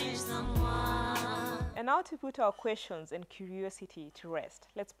and change someone. And now to put our questions and curiosity to rest,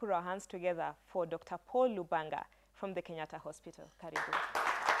 let's put our hands together for Dr. Paul Lubanga from the Kenyatta Hospital. Karibu.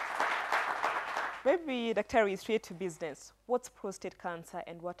 Maybe, Dr. straight to business. What's prostate cancer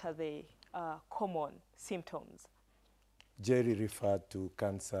and what are the common symptoms? Jerry referred to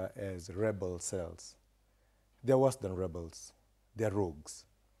cancer as rebel cells. They're worse than rebels. They're rogues.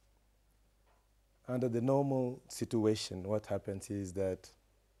 Under the normal situation, what happens is that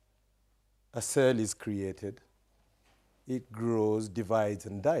a cell is created, it grows, divides,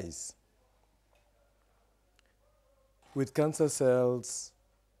 and dies. With cancer cells,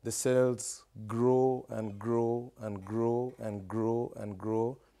 the cells grow and grow and grow and grow and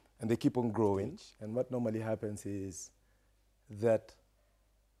grow, and they keep on growing. And what normally happens is that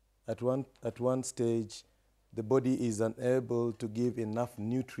at one stage, the body is unable to give enough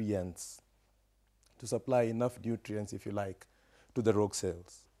nutrients, to supply enough nutrients, if you like, to the rogue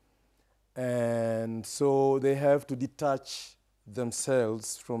cells. And so they have to detach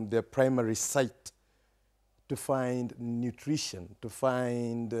themselves from their primary site to find nutrition, to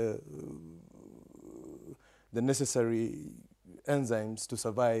find the necessary enzymes to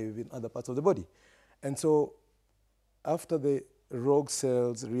survive in other parts of the body. And so after the rogue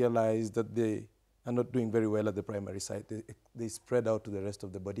cells realize that they are not doing very well at the primary site, they spread out to the rest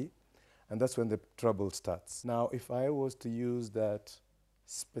of the body, and that's when the trouble starts. Now, if I was to use that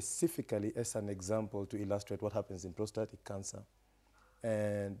specifically as an example to illustrate what happens in prostatic cancer,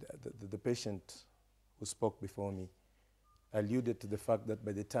 and the patient who spoke before me alluded to the fact that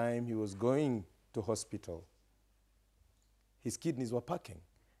by the time he was going to hospital, his kidneys were packing,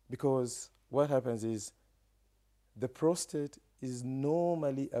 because what happens is the prostate is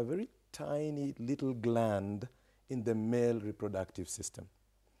normally a very tiny little gland in the male reproductive system.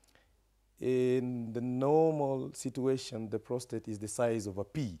 In the normal situation, the prostate is the size of a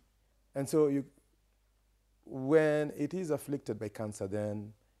pea. And so when it is afflicted by cancer,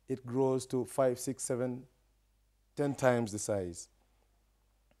 then it grows to 5, 6, 7, 10 times the size.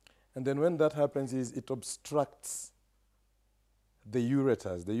 And then when that happens is it obstructs the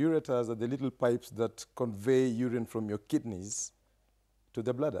ureters. The ureters are the little pipes that convey urine from your kidneys to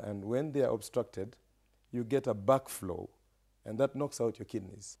the bladder. And when they are obstructed, you get a backflow, and that knocks out your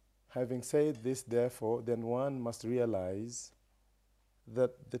kidneys. Having said this, therefore, then one must realize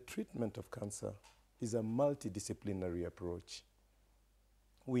that the treatment of cancer is a multidisciplinary approach.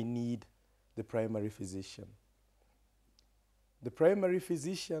 We need the primary physician. The primary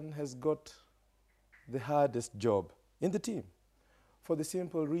physician has got the hardest job in the team, for the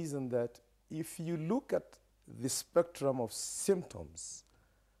simple reason that if you look at the spectrum of symptoms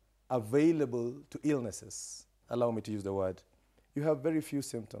available to illnesses, allow me to use the word, you have very few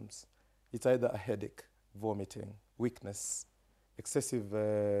symptoms. It's either a headache, vomiting, weakness, excessive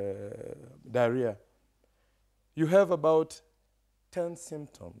diarrhea. You have about 10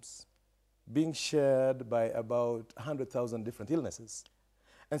 symptoms being shared by about 100,000 different illnesses.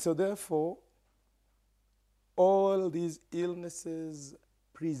 And so therefore, all these illnesses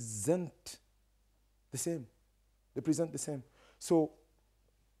present the same. They present the same. So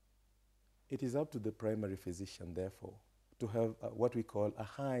it is up to the primary physician, therefore, to have what we call a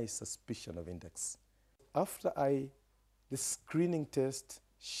high suspicion of index. After the screening test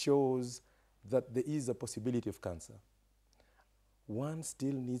shows that there is a possibility of cancer, one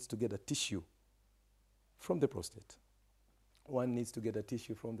still needs to get a tissue from the prostate. One needs to get a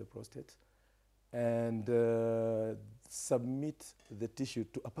tissue from the prostate and submit the tissue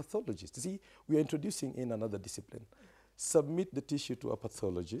to a pathologist. See, we are introducing in another discipline. Submit the tissue to a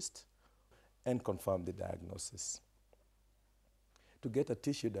pathologist, and confirm the diagnosis. To get a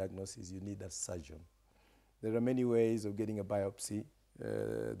tissue diagnosis, you need a surgeon. There are many ways of getting a biopsy.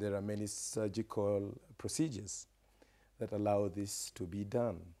 There are many surgical procedures that allow this to be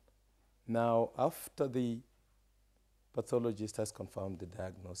done. Now, after the pathologist has confirmed the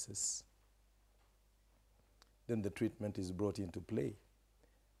diagnosis, then the treatment is brought into play.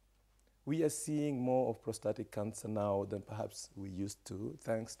 We are seeing more of prostatic cancer now than perhaps we used to,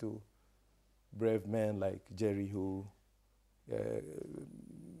 thanks to brave men like Jerry who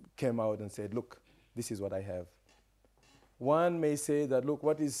came out and said, look, this is what I have. One may say that, look,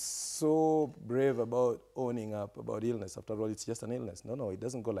 what is so brave about owning up about illness? After all, it's just an illness. No, it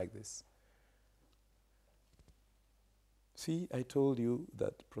doesn't go like this. See, I told you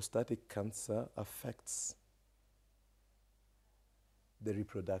that prostatic cancer affects the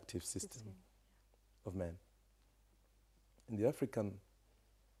reproductive system of men. In the African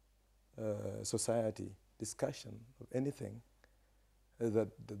society, discussion of anything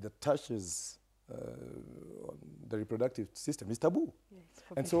that touches on the reproductive system is taboo.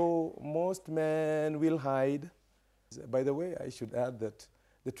 And so most men will hide. By the way, I should add that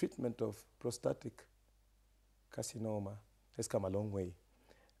the treatment of prostatic carcinoma has come a long way,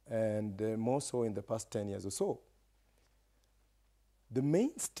 and more so in the past 10 years or so. The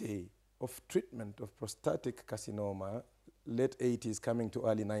mainstay of treatment of prostatic carcinoma, late 80s coming to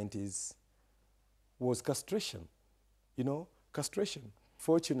early 90s, was castration. You know, castration.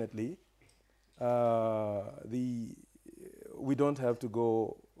 Fortunately, we don't have to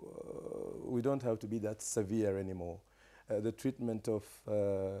go, we don't have to be that severe anymore. The treatment of,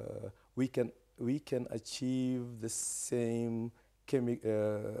 we can achieve the same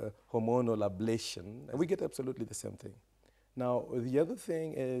hormonal ablation, and we get absolutely the same thing. Now, the other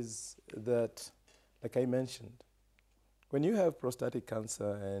thing is that, like I mentioned, when you have prostatic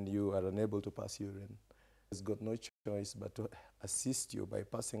cancer and you are unable to pass urine, it's got no choice but to assist you by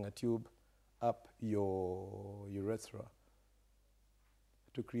passing a tube up your urethra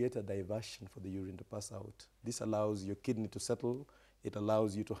to create a diversion for the urine to pass out. This allows your kidney to settle. It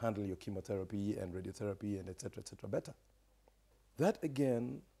allows you to handle your chemotherapy and radiotherapy and et cetera, better. That,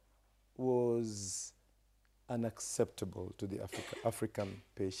 again, was unacceptable to the African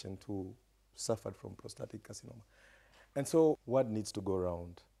patient who suffered from prostatic carcinoma. And so what needs to go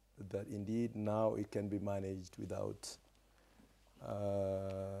around? That indeed now it can be managed without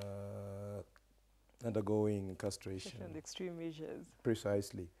undergoing castration. And extreme measures.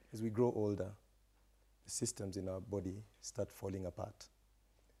 Precisely. As we grow older, the systems in our body start falling apart,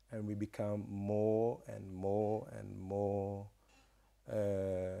 and we become more and more and more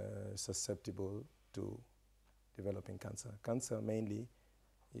susceptible to developing cancer. Cancer mainly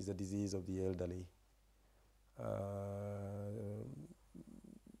is a disease of the elderly.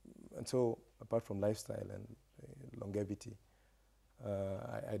 And so, apart from lifestyle and longevity,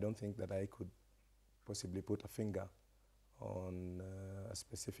 I don't think that I could possibly put a finger on a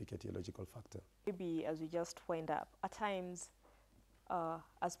specific etiological factor. Maybe as we just wind up, at times,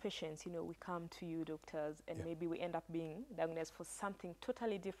 as patients, you know, we come to you doctors and maybe we end up being diagnosed for something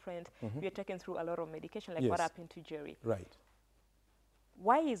totally different. We are taken through a lot of medication, like what happened to Jerry. Right.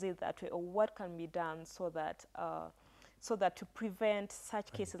 Why is it that way, or what can be done so that to prevent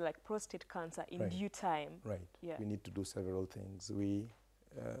such cases like prostate cancer in due time? Right. Yeah. We need to do several things. We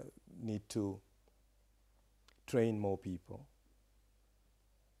need to train more people,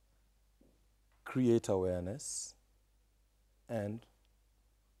 create awareness, and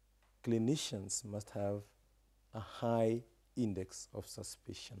clinicians must have a high index of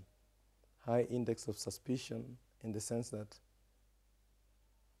suspicion. High index of suspicion in the sense that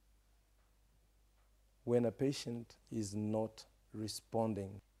when a patient is not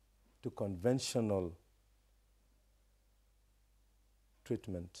responding to conventional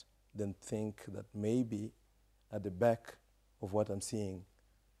treatment, then think that maybe at the back of what I'm seeing,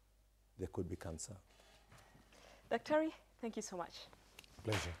 there could be cancer. Dr. Thank you so much.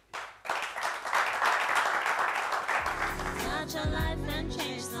 Pleasure. Touch a life and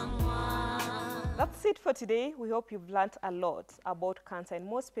change someone. That's it for today. We hope you've learned a lot about cancer, and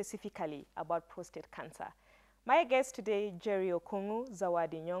more specifically about prostate cancer. My guests today, Jerry Okungu,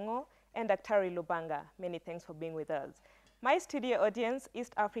 Zawadi Nyong'o, and Dr. Lubanga. Many thanks for being with us. My studio audience,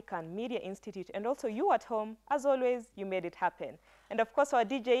 East African Media Institute, and also you at home, as always, you made it happen. And of course, our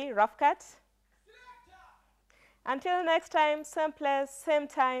DJ, Rafkat. Until next time, same place, same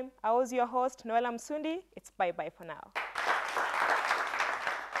time, I was your host, Noela Msundi. It's bye-bye for now.